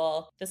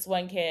school this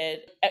one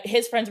kid,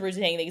 his friends were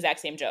saying the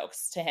exact same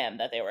jokes to him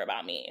that they were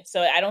about me,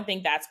 so I don't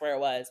think that's where it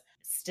was.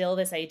 Still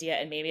this idea,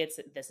 and maybe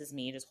this is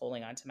me just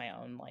holding on to my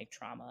own like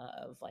trauma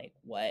of like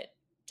what,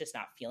 just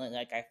not feeling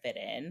like I fit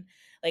in.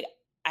 Like,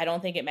 I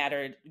don't think it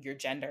mattered your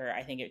gender.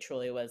 I think it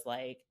truly was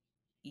like,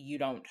 you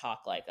don't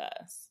talk like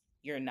us,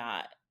 you're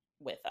not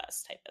with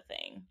us type of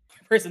thing.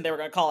 Person they were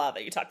going to call out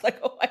that you talk like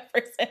a white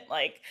person,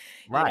 like,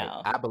 Right.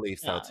 I believe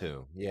so um,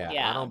 too. Yeah. I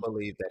yeah, don't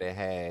believe that it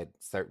had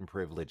certain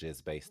privileges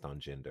based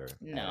on gender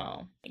at no,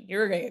 all.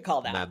 you're going to get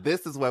called Now, out.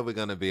 this is where we're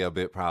going to be a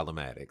bit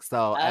problematic.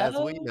 So, as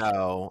we Oh,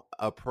 know,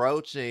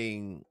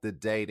 approaching the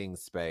dating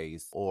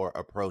space or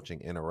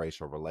approaching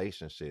interracial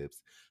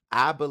relationships,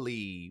 I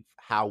believe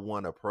how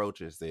one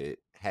approaches it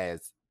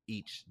has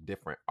each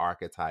different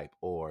archetype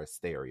or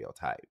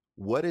stereotype.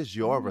 What is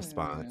your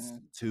response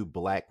to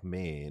black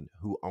men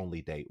who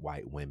only date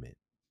white women?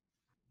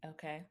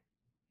 okay.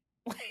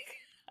 Like,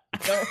 I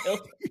don't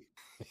really.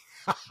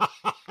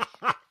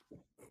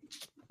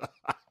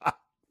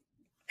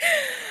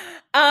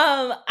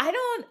 I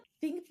don't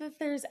think that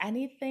there's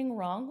anything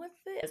wrong with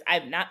it.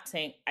 I'm not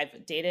saying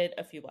I've dated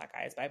a few black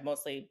guys, but I've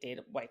mostly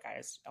dated white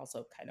guys.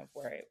 Also, kind of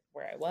where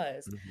I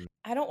was. Mhm.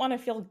 I don't want to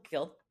feel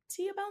guilty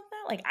about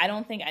that. Like, I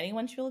don't think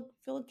anyone should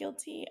feel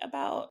guilty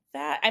about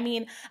that. I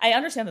mean, I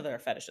understand that there are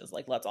fetishes.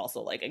 Like, let's also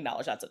like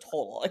acknowledge that's a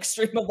total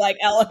extreme of like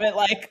element.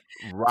 Like,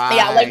 yeah, Right.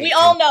 And so, we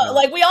all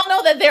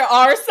know that there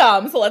are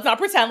some, so let's not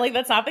pretend like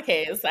that's not the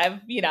case. yes.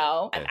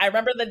 I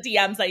remember the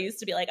DMs I used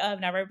to be like, oh, I've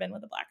never been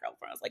with a black girl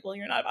before. I was like, well,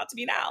 you're not about to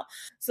be now.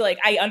 So like,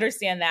 I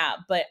understand that,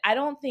 but I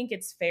don't think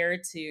it's fair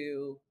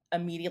to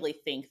immediately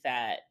think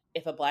that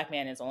if a black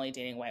man is only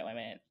dating white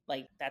women,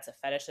 like that's a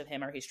fetish of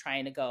him or he's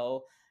trying to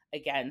go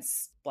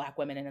against black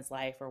women in his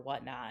life or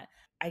whatnot.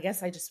 I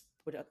guess I just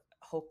would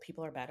hope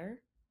people are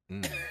better.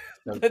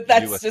 So But you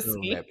that's just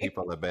assume that me,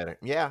 people are better.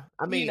 Yeah,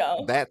 I you mean,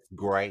 know. that's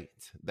great.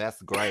 That's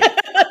great.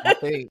 I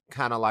think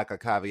kind of like a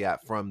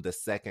caveat from the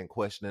second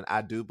question,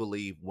 I do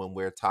believe when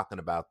we're talking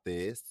about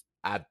this,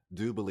 I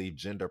do believe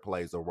gender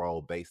plays a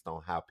role based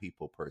on how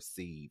people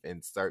perceive,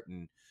 and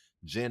certain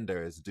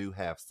genders do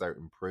have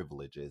certain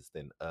privileges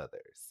than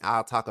others.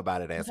 I'll talk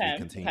about it as we Okay,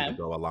 continue to okay,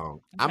 go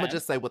along. I'm gonna okay.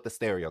 just say what the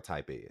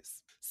stereotype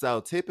is.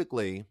 So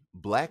typically,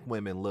 black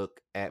women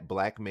look at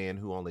black men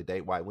who only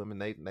date white women.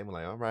 They were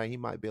like, all right, he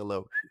might be a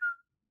little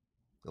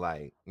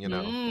like,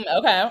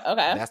 Okay,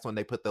 okay. that's when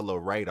they put the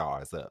little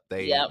radars up.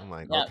 Yep, I'm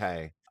like, yep.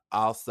 okay.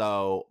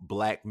 Also,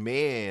 black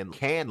men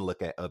can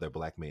look at other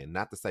black men.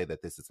 Not to say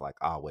that this is like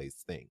always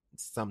thing.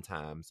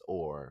 Sometimes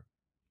or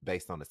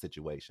based on the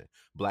situation.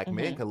 Black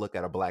men Mhm. can look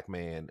at a black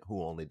man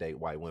who only date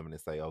white women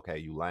and say, okay,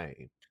 you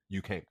lame.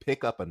 You can't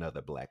pick up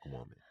another black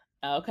woman.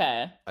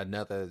 Okay.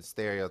 Another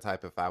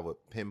stereotype, if I would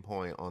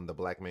pinpoint on the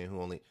black man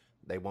who only,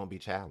 they won't be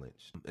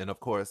challenged. And of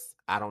course,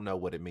 I don't know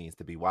what it means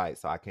to be white,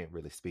 so I can't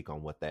really speak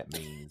on what that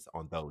means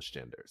on those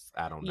genders.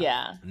 I don't know.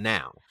 Yeah.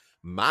 Now,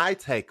 my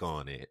take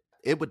on it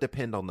would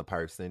depend on the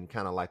person,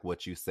 kind of like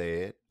what you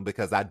said,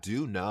 because I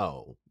do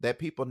know that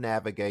people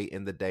navigate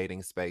in the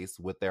dating space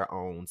with their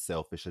own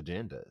selfish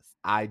agendas.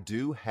 I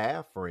do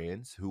have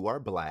friends who are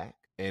black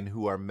and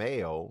who are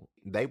male.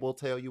 They will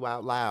tell you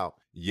out loud,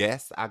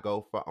 yes, I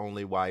go for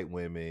only white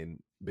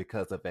women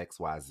because of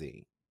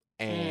XYZ.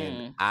 And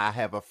Mm. I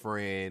have a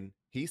friend,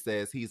 he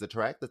says he's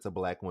attracted to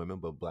black women,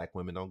 but black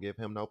women don't give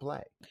him no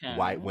play.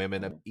 White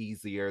women are Okay.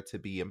 easier to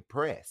be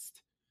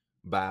impressed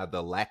by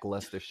the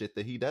lackluster shit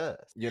that he does.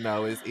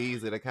 It's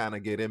easy to kind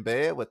of get in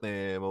bed with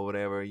him or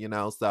whatever,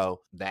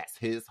 so that's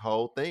his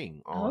whole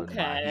thing on why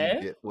he Okay.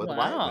 gets with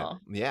white women. Wow.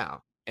 Yeah.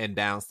 And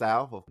down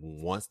south,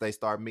 once they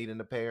start meeting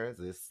the pairs,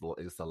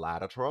 it's a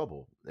lot of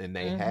trouble. And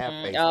they have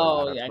Mm-hmm. faced a Oh,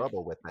 lot of yeah. I can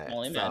trouble with that.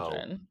 only So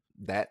imagine.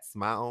 that's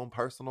my own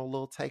personal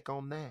little take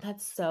on that.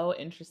 That's so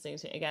interesting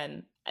to me.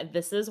 Again,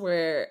 this is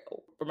where,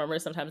 remember,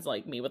 sometimes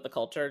like me with the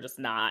culture, just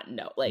not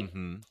know. Like,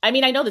 Mm-hmm. I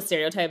mean, I know the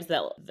stereotypes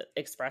that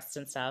expressed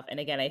and stuff. And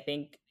again, I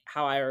think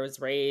how I was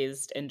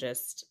raised and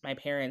just my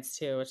parents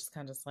too, it's just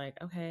kind of just like,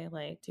 okay,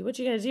 like do what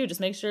you gotta do.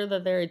 Just make sure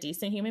that they're a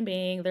decent human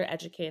being, they're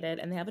educated,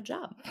 and they have a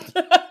job.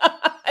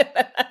 And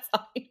that's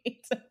all you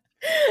need to.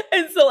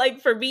 And so,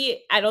 like, for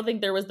me, I don't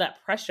think there was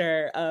that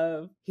pressure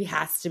of he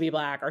has to be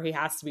black or he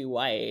has to be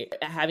white,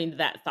 having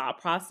that thought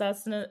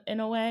process in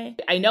a way.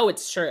 I know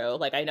it's true.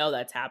 Like, I know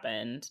that's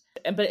happened.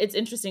 But it's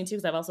interesting, too,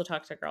 because I've also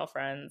talked to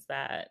girlfriends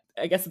that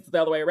I guess it's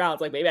the other way around.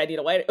 It's like, maybe I need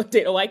to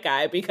date a white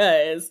guy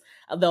because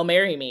they'll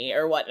marry me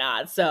or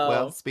whatnot.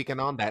 Well, So, speaking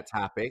on that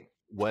topic,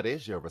 what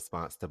is your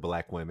response to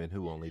black women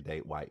who only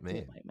date white date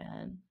men? white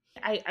man.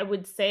 I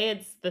would say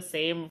it's the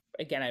same.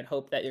 Again, I'd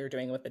hope that you're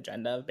doing it with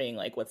agenda of being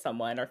like with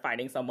someone or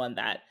finding someone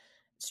that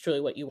it's truly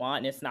what you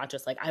want. And it's not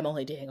just like, I'm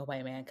only dating a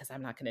white man because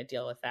I'm not going to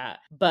deal with that.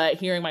 But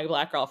hearing my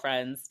black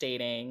girlfriends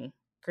dating,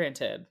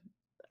 granted,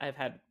 I've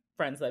had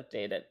friends that have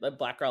dated the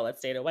black girl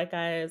that's dated white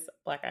guys,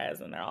 black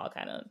guys, and they're all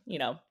kind of,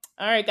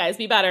 all right, guys,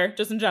 be better.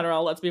 Just in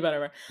general, let's be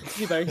better. Let's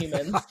be better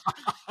humans.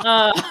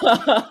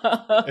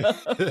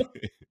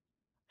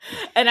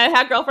 And I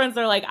had girlfriends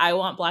that are like, I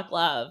want black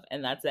love,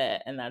 and that's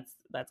it, and that's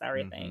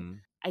everything. Mm-hmm.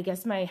 I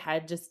guess my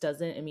head just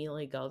doesn't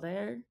immediately go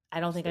there. I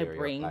don't think I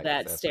bring Stereotypes,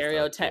 that that's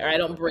stereotype, or I associated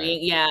don't with that. bring,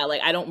 yeah,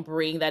 like I don't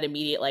bring that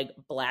immediate like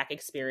black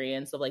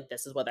experience of like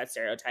this is what that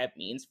stereotype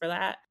means for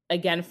that.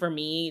 Again, for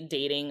me,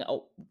 dating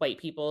white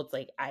people, it's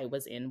like I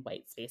was in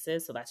white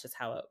spaces, so that's just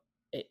how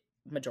it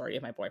majority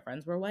of my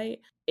boyfriends were white.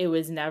 It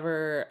was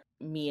never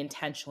me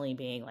intentionally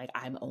being like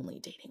I'm only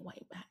dating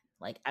white men.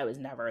 Like I was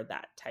never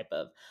that type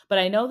of, but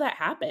I know that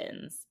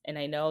happens, and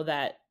I know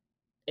that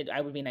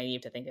I would be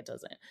naive to think it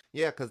doesn't.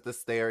 Yeah, because the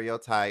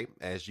stereotype,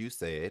 as you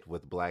said,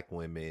 with black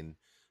women,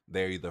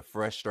 they're either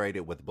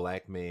frustrated with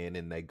black men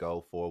and they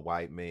go for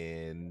white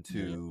men Mhm.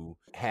 to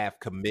have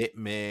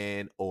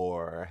commitment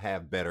or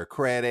have better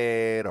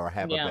credit or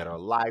have a Yeah. better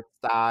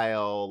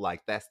lifestyle.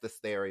 Like that's the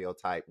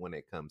stereotype when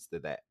it comes to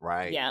that,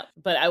 right? Yeah.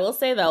 But I will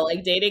say though,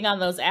 like dating on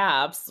those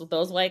apps,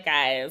 those white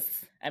guys,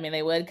 I mean,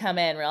 they would come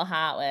in real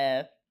hot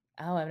with,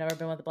 oh, I've never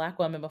been with a black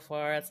woman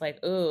before. It's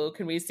like, ooh,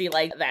 can we see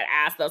like that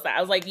ass? Those, I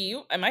was like,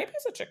 am I a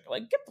piece of chick?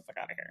 Like, get the fuck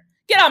out of here.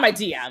 Get out my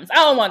DMs. I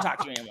don't want to talk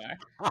to you anymore.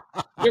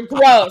 You're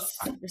gross.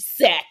 You're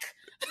sick.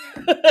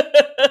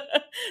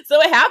 So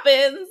it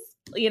happens.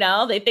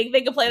 They think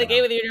they can play the game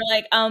Yeah. with you, and you're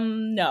like,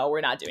 no,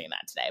 we're not doing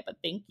that today, but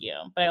thank you.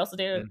 But I also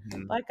dated a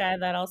Hmm. black guy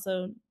that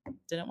also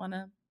didn't want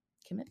to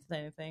commit to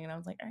anything, and I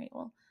was like, all right,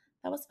 well,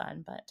 that was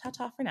fun, but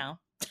ta-ta for now.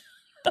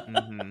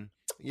 Hmm.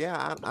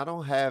 Yeah, I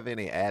don't have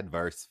any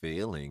adverse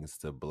feelings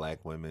to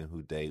black women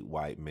who date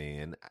white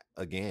men.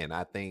 Again,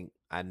 I think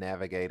I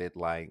navigated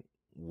like,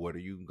 what are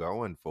you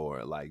going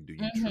for? Like, do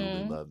you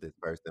truly Mm-hmm. love this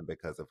person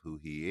because of who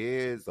he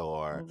is,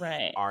 or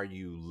Right. are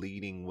you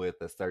leading with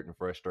a certain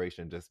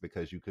frustration just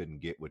because you couldn't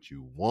get what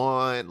you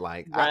want?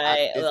 Like,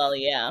 Right. it's Well,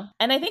 yeah.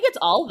 And I think it's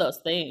all of those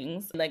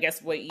things. And I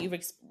guess what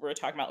we're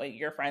talking about with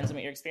your friends and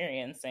what you're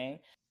experiencing,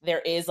 there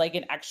is like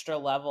an extra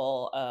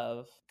level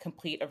of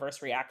complete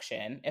averse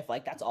reaction if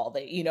like that's all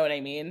you know what I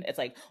mean? It's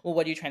like, well,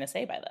 what are you trying to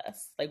say by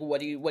this? Like, what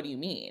do you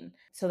mean?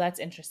 So that's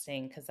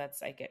interesting because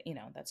that's, I get,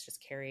 that's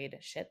just carried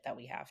shit that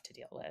we have to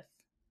deal with.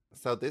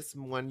 so this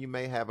one you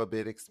may have a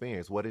bit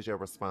experience. What is your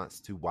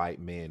response to white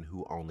men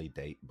who only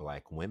date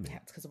black Yeah, women?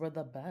 it's because we're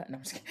the butt. No,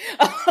 I'm just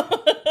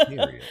kidding.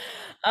 Period.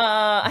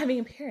 I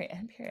mean, period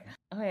and period.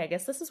 Okay, I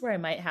guess this is where I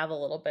might have a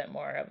little bit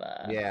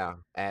Yeah,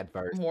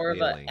 adverse more of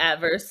a feeling.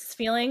 adverse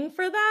feeling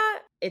for that.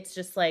 It's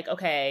just like,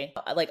 okay,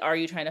 like, are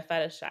you trying to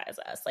fetishize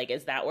us? Like,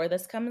 is that where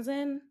this comes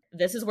in?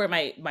 This is where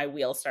my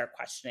wheels start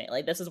questioning.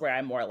 Like, this is where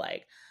I'm more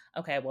like,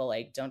 okay, well,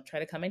 like, don't try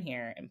to come in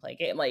here and play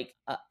game, like,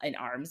 in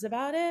arms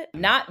about it.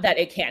 Not that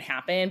it can't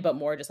happen, but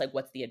more just like,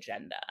 what's the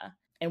agenda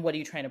and what are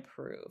you trying to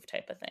prove,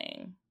 type of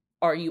thing.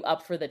 Are you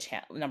up for the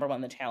number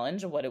one, the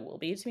challenge of what it will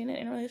be to be in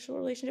an interracial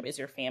relationship? Is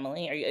your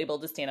family, are you able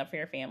to stand up for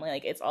your family?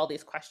 Like, it's all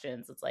these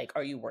questions. It's like,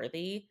 are you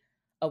worthy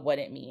of what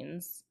it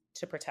means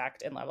to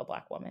protect and love a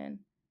black woman?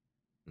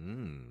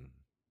 Mm,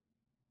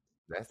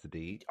 that's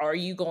deep. Are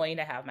you going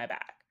to have my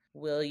back?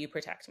 Will you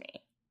protect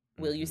me?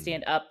 Will you Mm-hmm.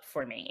 stand up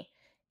for me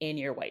in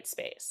your white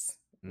space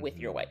with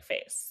your Mm-hmm. white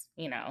face?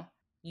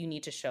 You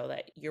need to show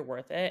that you're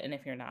worth it. And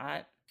if you're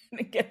not,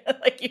 like,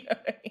 you know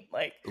what I mean?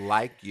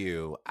 Like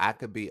you, I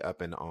could be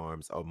up in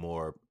arms or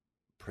more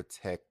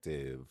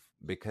protective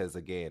because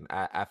again,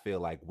 I feel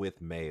like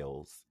with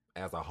males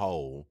as a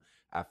whole,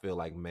 I feel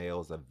like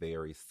males are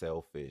very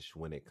selfish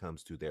when it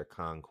comes to their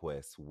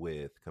conquest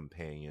with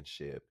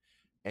companionship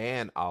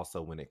and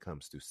also when it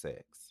comes to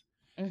sex.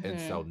 And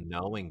so Mm-hmm.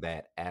 knowing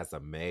that as a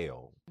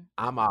male,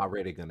 I'm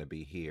already going to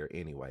be here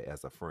anyway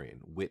as a friend,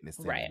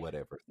 witnessing Right.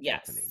 whatever's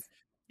happening. Yes.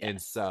 And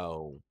Yes.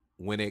 so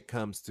when it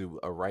comes to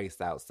a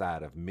race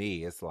outside of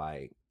me, it's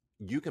like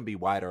you can be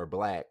white or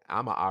black.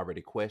 I'm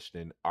already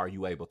question, are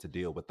you able to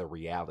deal with the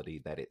reality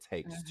that it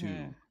takes Mm-hmm.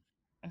 to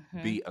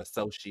Mm-hmm. be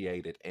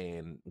associated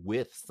and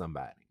with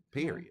somebody, Mm-hmm.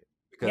 period.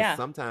 Because Yeah.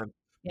 sometimes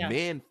Yeah.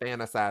 men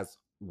fantasize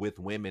with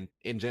women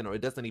in general.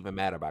 It doesn't even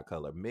matter about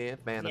color. Men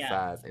Yeah.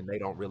 fantasize and they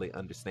don't really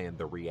understand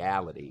the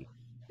reality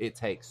it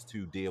takes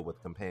to deal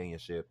with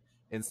companionship.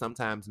 And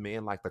sometimes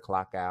men like to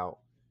clock out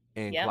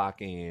and Yep.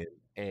 clock in,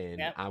 and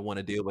Yep. I want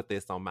to deal with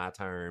this on my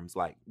terms.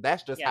 Like,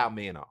 that's just Yep. how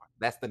men are.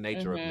 That's the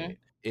nature of Mm-hmm. men.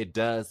 It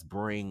does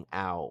bring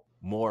out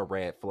more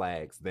red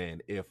flags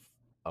than if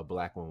a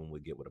black woman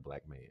would get with a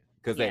black man,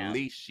 because at Yeah.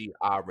 least she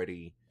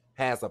already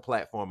has a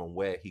platform on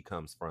where he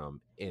comes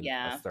from in a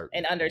Yeah. certain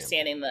And family.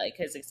 understanding like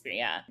his experience.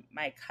 Yeah.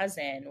 My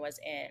cousin was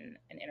in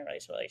an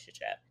interracial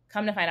relationship.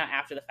 Come to find out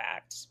after the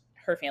fact,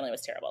 her family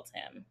was terrible to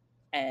him.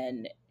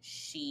 And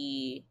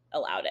she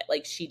allowed it.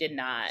 Like she did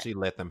not. She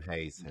let them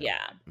haze him.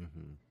 Yeah.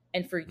 Hmm.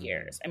 And for Hmm.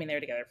 years. I mean, they were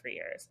together for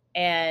years.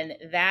 And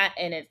that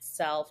in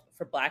itself,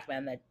 for black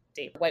men that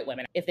date white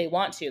women, if they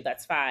want to,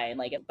 that's fine.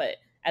 Like, but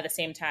at the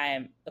same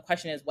time, the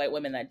question is white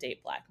women that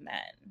date black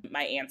men.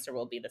 My answer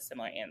will be the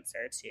similar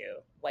answer to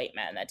white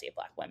men that date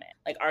black women.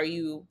 Like, are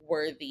you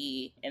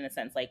worthy in the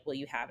sense, like, will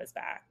you have his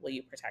back? Will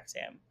you protect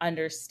him?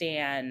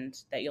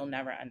 Understand that you'll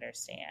never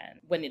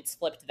understand. When it's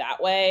flipped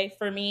that way,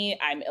 for me,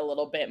 I'm a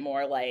little bit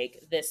more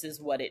like, this is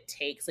what it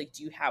takes. Like,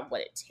 do you have what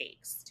it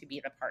takes to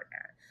be the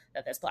partner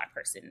that this black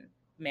person,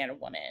 man or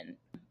woman,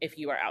 if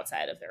you are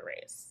outside of their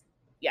race?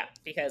 Yeah,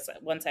 because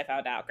once I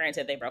found out,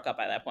 granted they broke up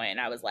by that point,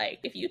 and I was like,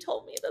 if you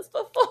told me this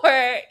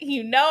before,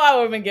 you know I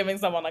would have been giving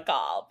someone a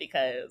call,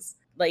 because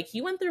like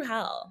he went through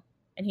hell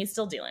and he's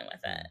still dealing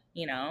with it,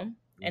 you know?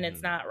 And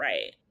it's not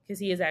right, because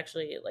he is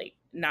actually like,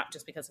 not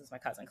just because he's my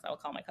cousin, because I will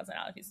call my cousin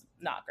out if he's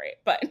not great,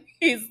 but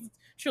he's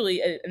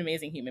truly an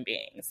amazing human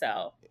being.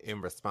 So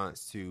In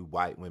response to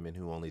white women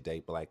who only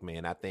date black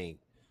men, I think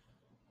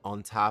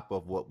on top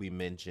of what we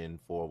mentioned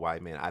for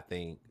white men, I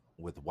think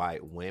with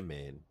white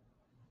women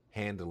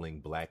handling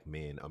black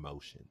men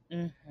emotion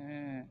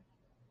mm-hmm,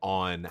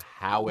 on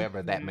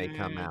however that may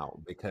come mm-hmm, out,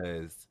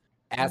 because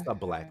as a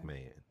black mm-hmm,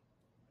 man,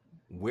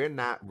 we're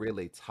not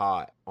really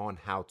taught on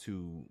how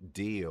to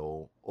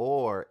deal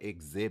or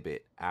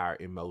exhibit our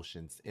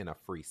emotions in a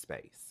free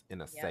space, in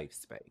a yep, safe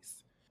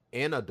space.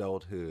 In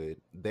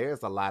adulthood,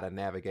 there's a lot of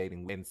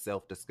navigating and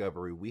self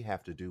discovery we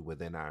have to do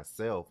within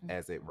ourselves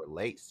as it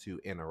relates to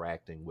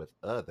interacting with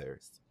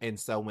others. And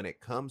so, when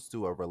it comes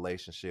to a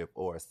relationship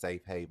or a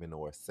safe haven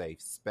or a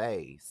safe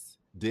space,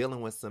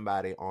 dealing with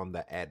somebody on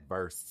the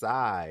adverse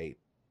side,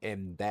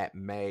 and that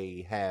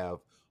may have,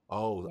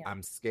 oh, yeah,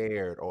 I'm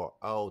scared, or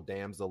oh,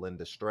 damsel in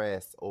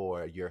distress,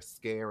 or you're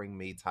scaring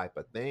me type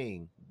of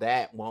thing,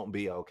 that won't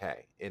be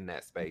okay in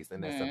that space.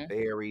 And that's a mm-hmm,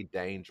 very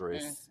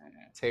dangerous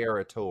mm-hmm,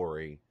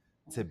 territory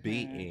to mm-hmm,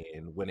 be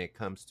in when it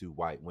comes to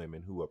white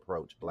women who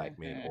approach black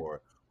men mm-hmm,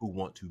 or who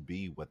want to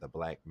be with a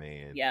black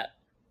man yep,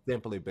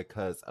 simply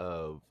because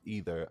of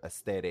either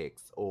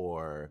aesthetics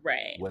or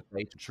right. what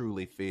they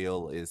truly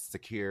feel is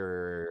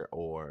secure,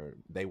 or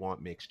they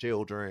want mixed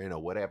children or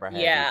whatever have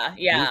you. Yeah, These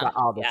yeah, are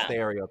all the yeah.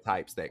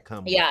 stereotypes that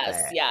come with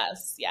Yes, that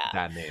yes, yeah.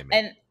 dynamic.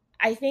 And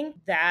I think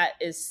that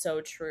is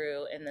so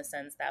true in the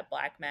sense that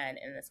black men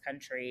in this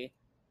country,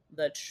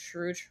 the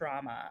true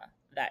trauma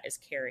that is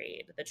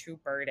carried, the true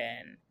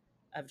burden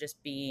of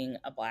just being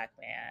a black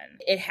man,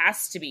 it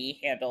has to be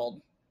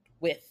handled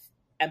with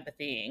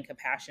empathy and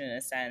compassion in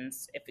a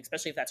sense, if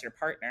especially if that's your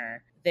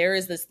partner. There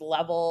is this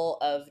level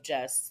of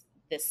just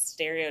this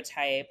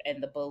stereotype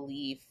and the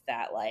belief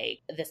that like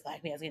this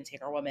black man's gonna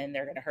take our woman,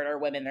 they're gonna hurt our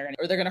women,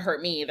 they're gonna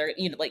hurt me, they're,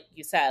 you know, like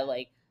you said,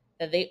 like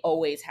that they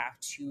always have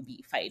to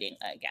be fighting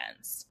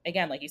against.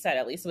 Again, like you said,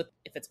 at least with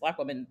if it's black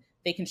women,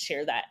 they can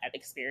share that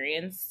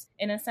experience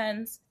in a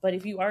sense. But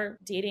if you are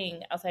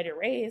dating outside your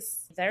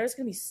race, there's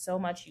going to be so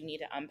much you need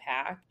to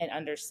unpack and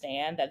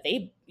understand that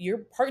your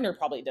partner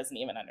probably doesn't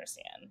even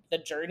understand. The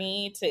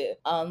journey to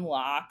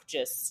unlock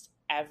just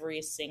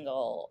every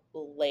single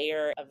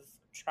layer of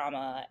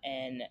trauma,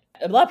 and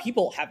a lot of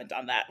people haven't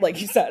done that, like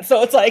you said.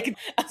 So it's like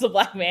as a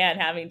black man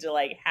having to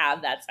like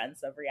have that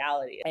sense of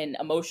reality and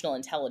emotional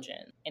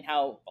intelligence, and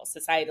how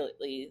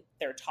societally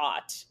they're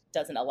taught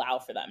doesn't allow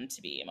for them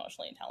to be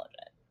emotionally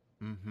intelligent.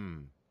 Mm-hmm.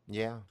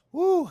 Yeah.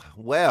 Woo.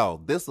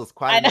 Well, this was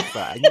quite I an know.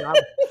 exciting.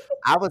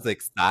 I was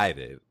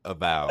excited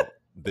about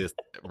this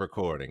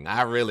recording.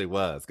 I really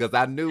was, because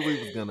I knew we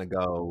was gonna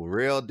go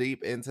real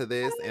deep into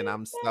this, and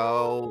I'm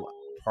so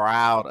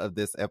proud of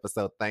this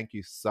episode. Thank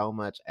you so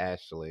much,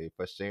 Ashley,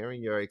 for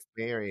sharing your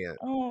experience.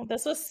 Oh,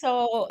 this was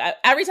so.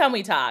 Every time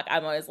we talk,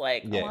 I'm always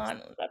like, Yes.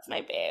 Alon, that's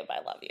my babe.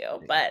 I love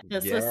you. But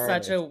this was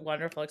such Yes. a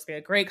wonderful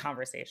experience. Great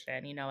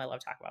conversation. You know, I love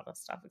talking about this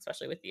stuff,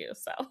 especially with you.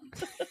 So,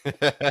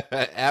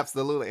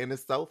 Absolutely. And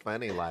it's so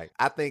funny. Like,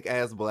 I think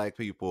as Black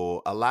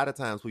people, a lot of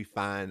times we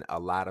find a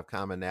lot of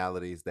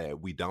commonalities that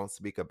we don't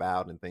speak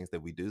about and things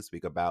that we do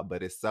speak about.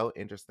 But it's so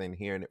interesting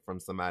hearing it from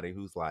somebody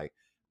who's like,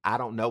 I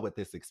don't know what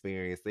this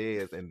experience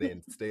is, and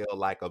then still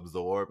like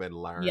absorb and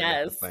learn at the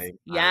yes. same time.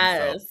 So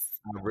Yes.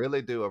 I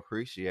really do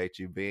appreciate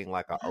you being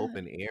like an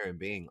open ear and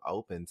being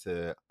open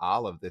to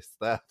all of this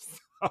stuff.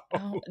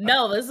 Oh,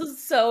 no, this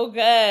is so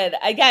good.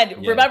 Again,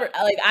 Yeah. remember,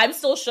 like, I'm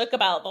still shook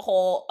about the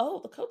whole,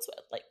 the code switch.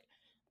 Like,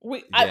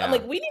 I'm Yeah.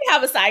 like, we need to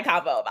have a side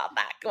combo about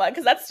that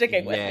because that's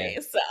sticking with Yeah. me.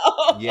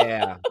 So,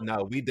 Yeah.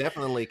 No, we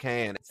definitely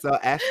can. So,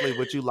 Ashley,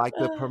 would you like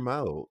to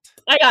promote?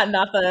 I got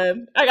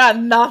nothing.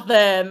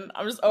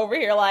 I'm just over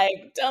here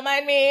like, don't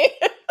mind me.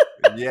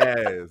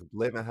 Yes,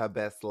 living her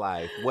best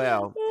life.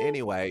 Well,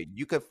 anyway,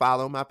 you could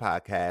follow my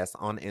podcast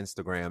on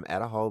Instagram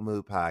at A Whole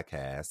Mood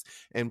Podcast.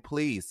 And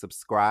please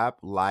subscribe,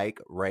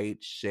 like,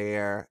 rate,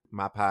 share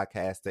my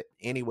podcast to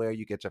anywhere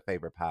you get your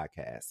favorite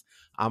podcast.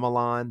 I'm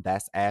Alon.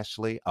 That's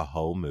Ashley. A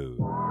Whole Mood.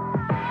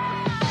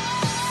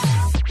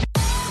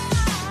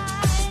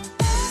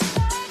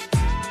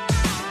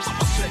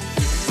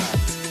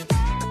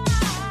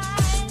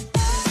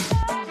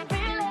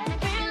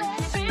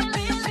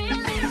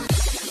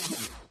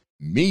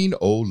 Mean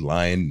Old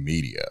Lion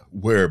Media,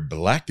 where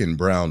Black and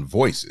brown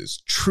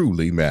voices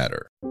truly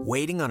matter.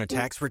 Waiting on a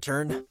tax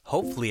return?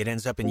 Hopefully it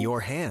ends up in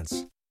your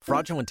hands.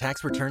 Fraudulent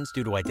tax returns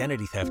due to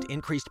identity theft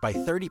increased by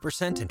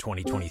 30% in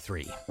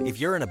 2023. If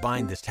you're in a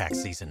bind this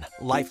tax season,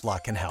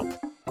 LifeLock can help.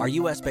 Our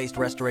U.S.-based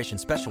restoration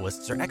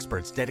specialists are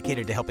experts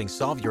dedicated to helping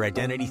solve your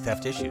identity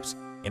theft issues.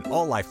 And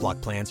all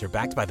LifeLock plans are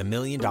backed by the $1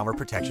 Million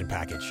Protection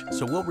Package.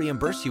 So we'll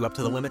reimburse you up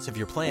to the limits of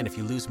your plan if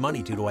you lose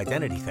money due to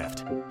identity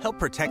theft. Help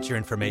protect your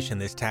information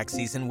this tax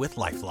season with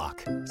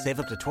LifeLock.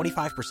 Save up to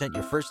 25%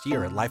 your first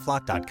year at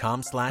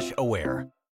LifeLock.com/aware.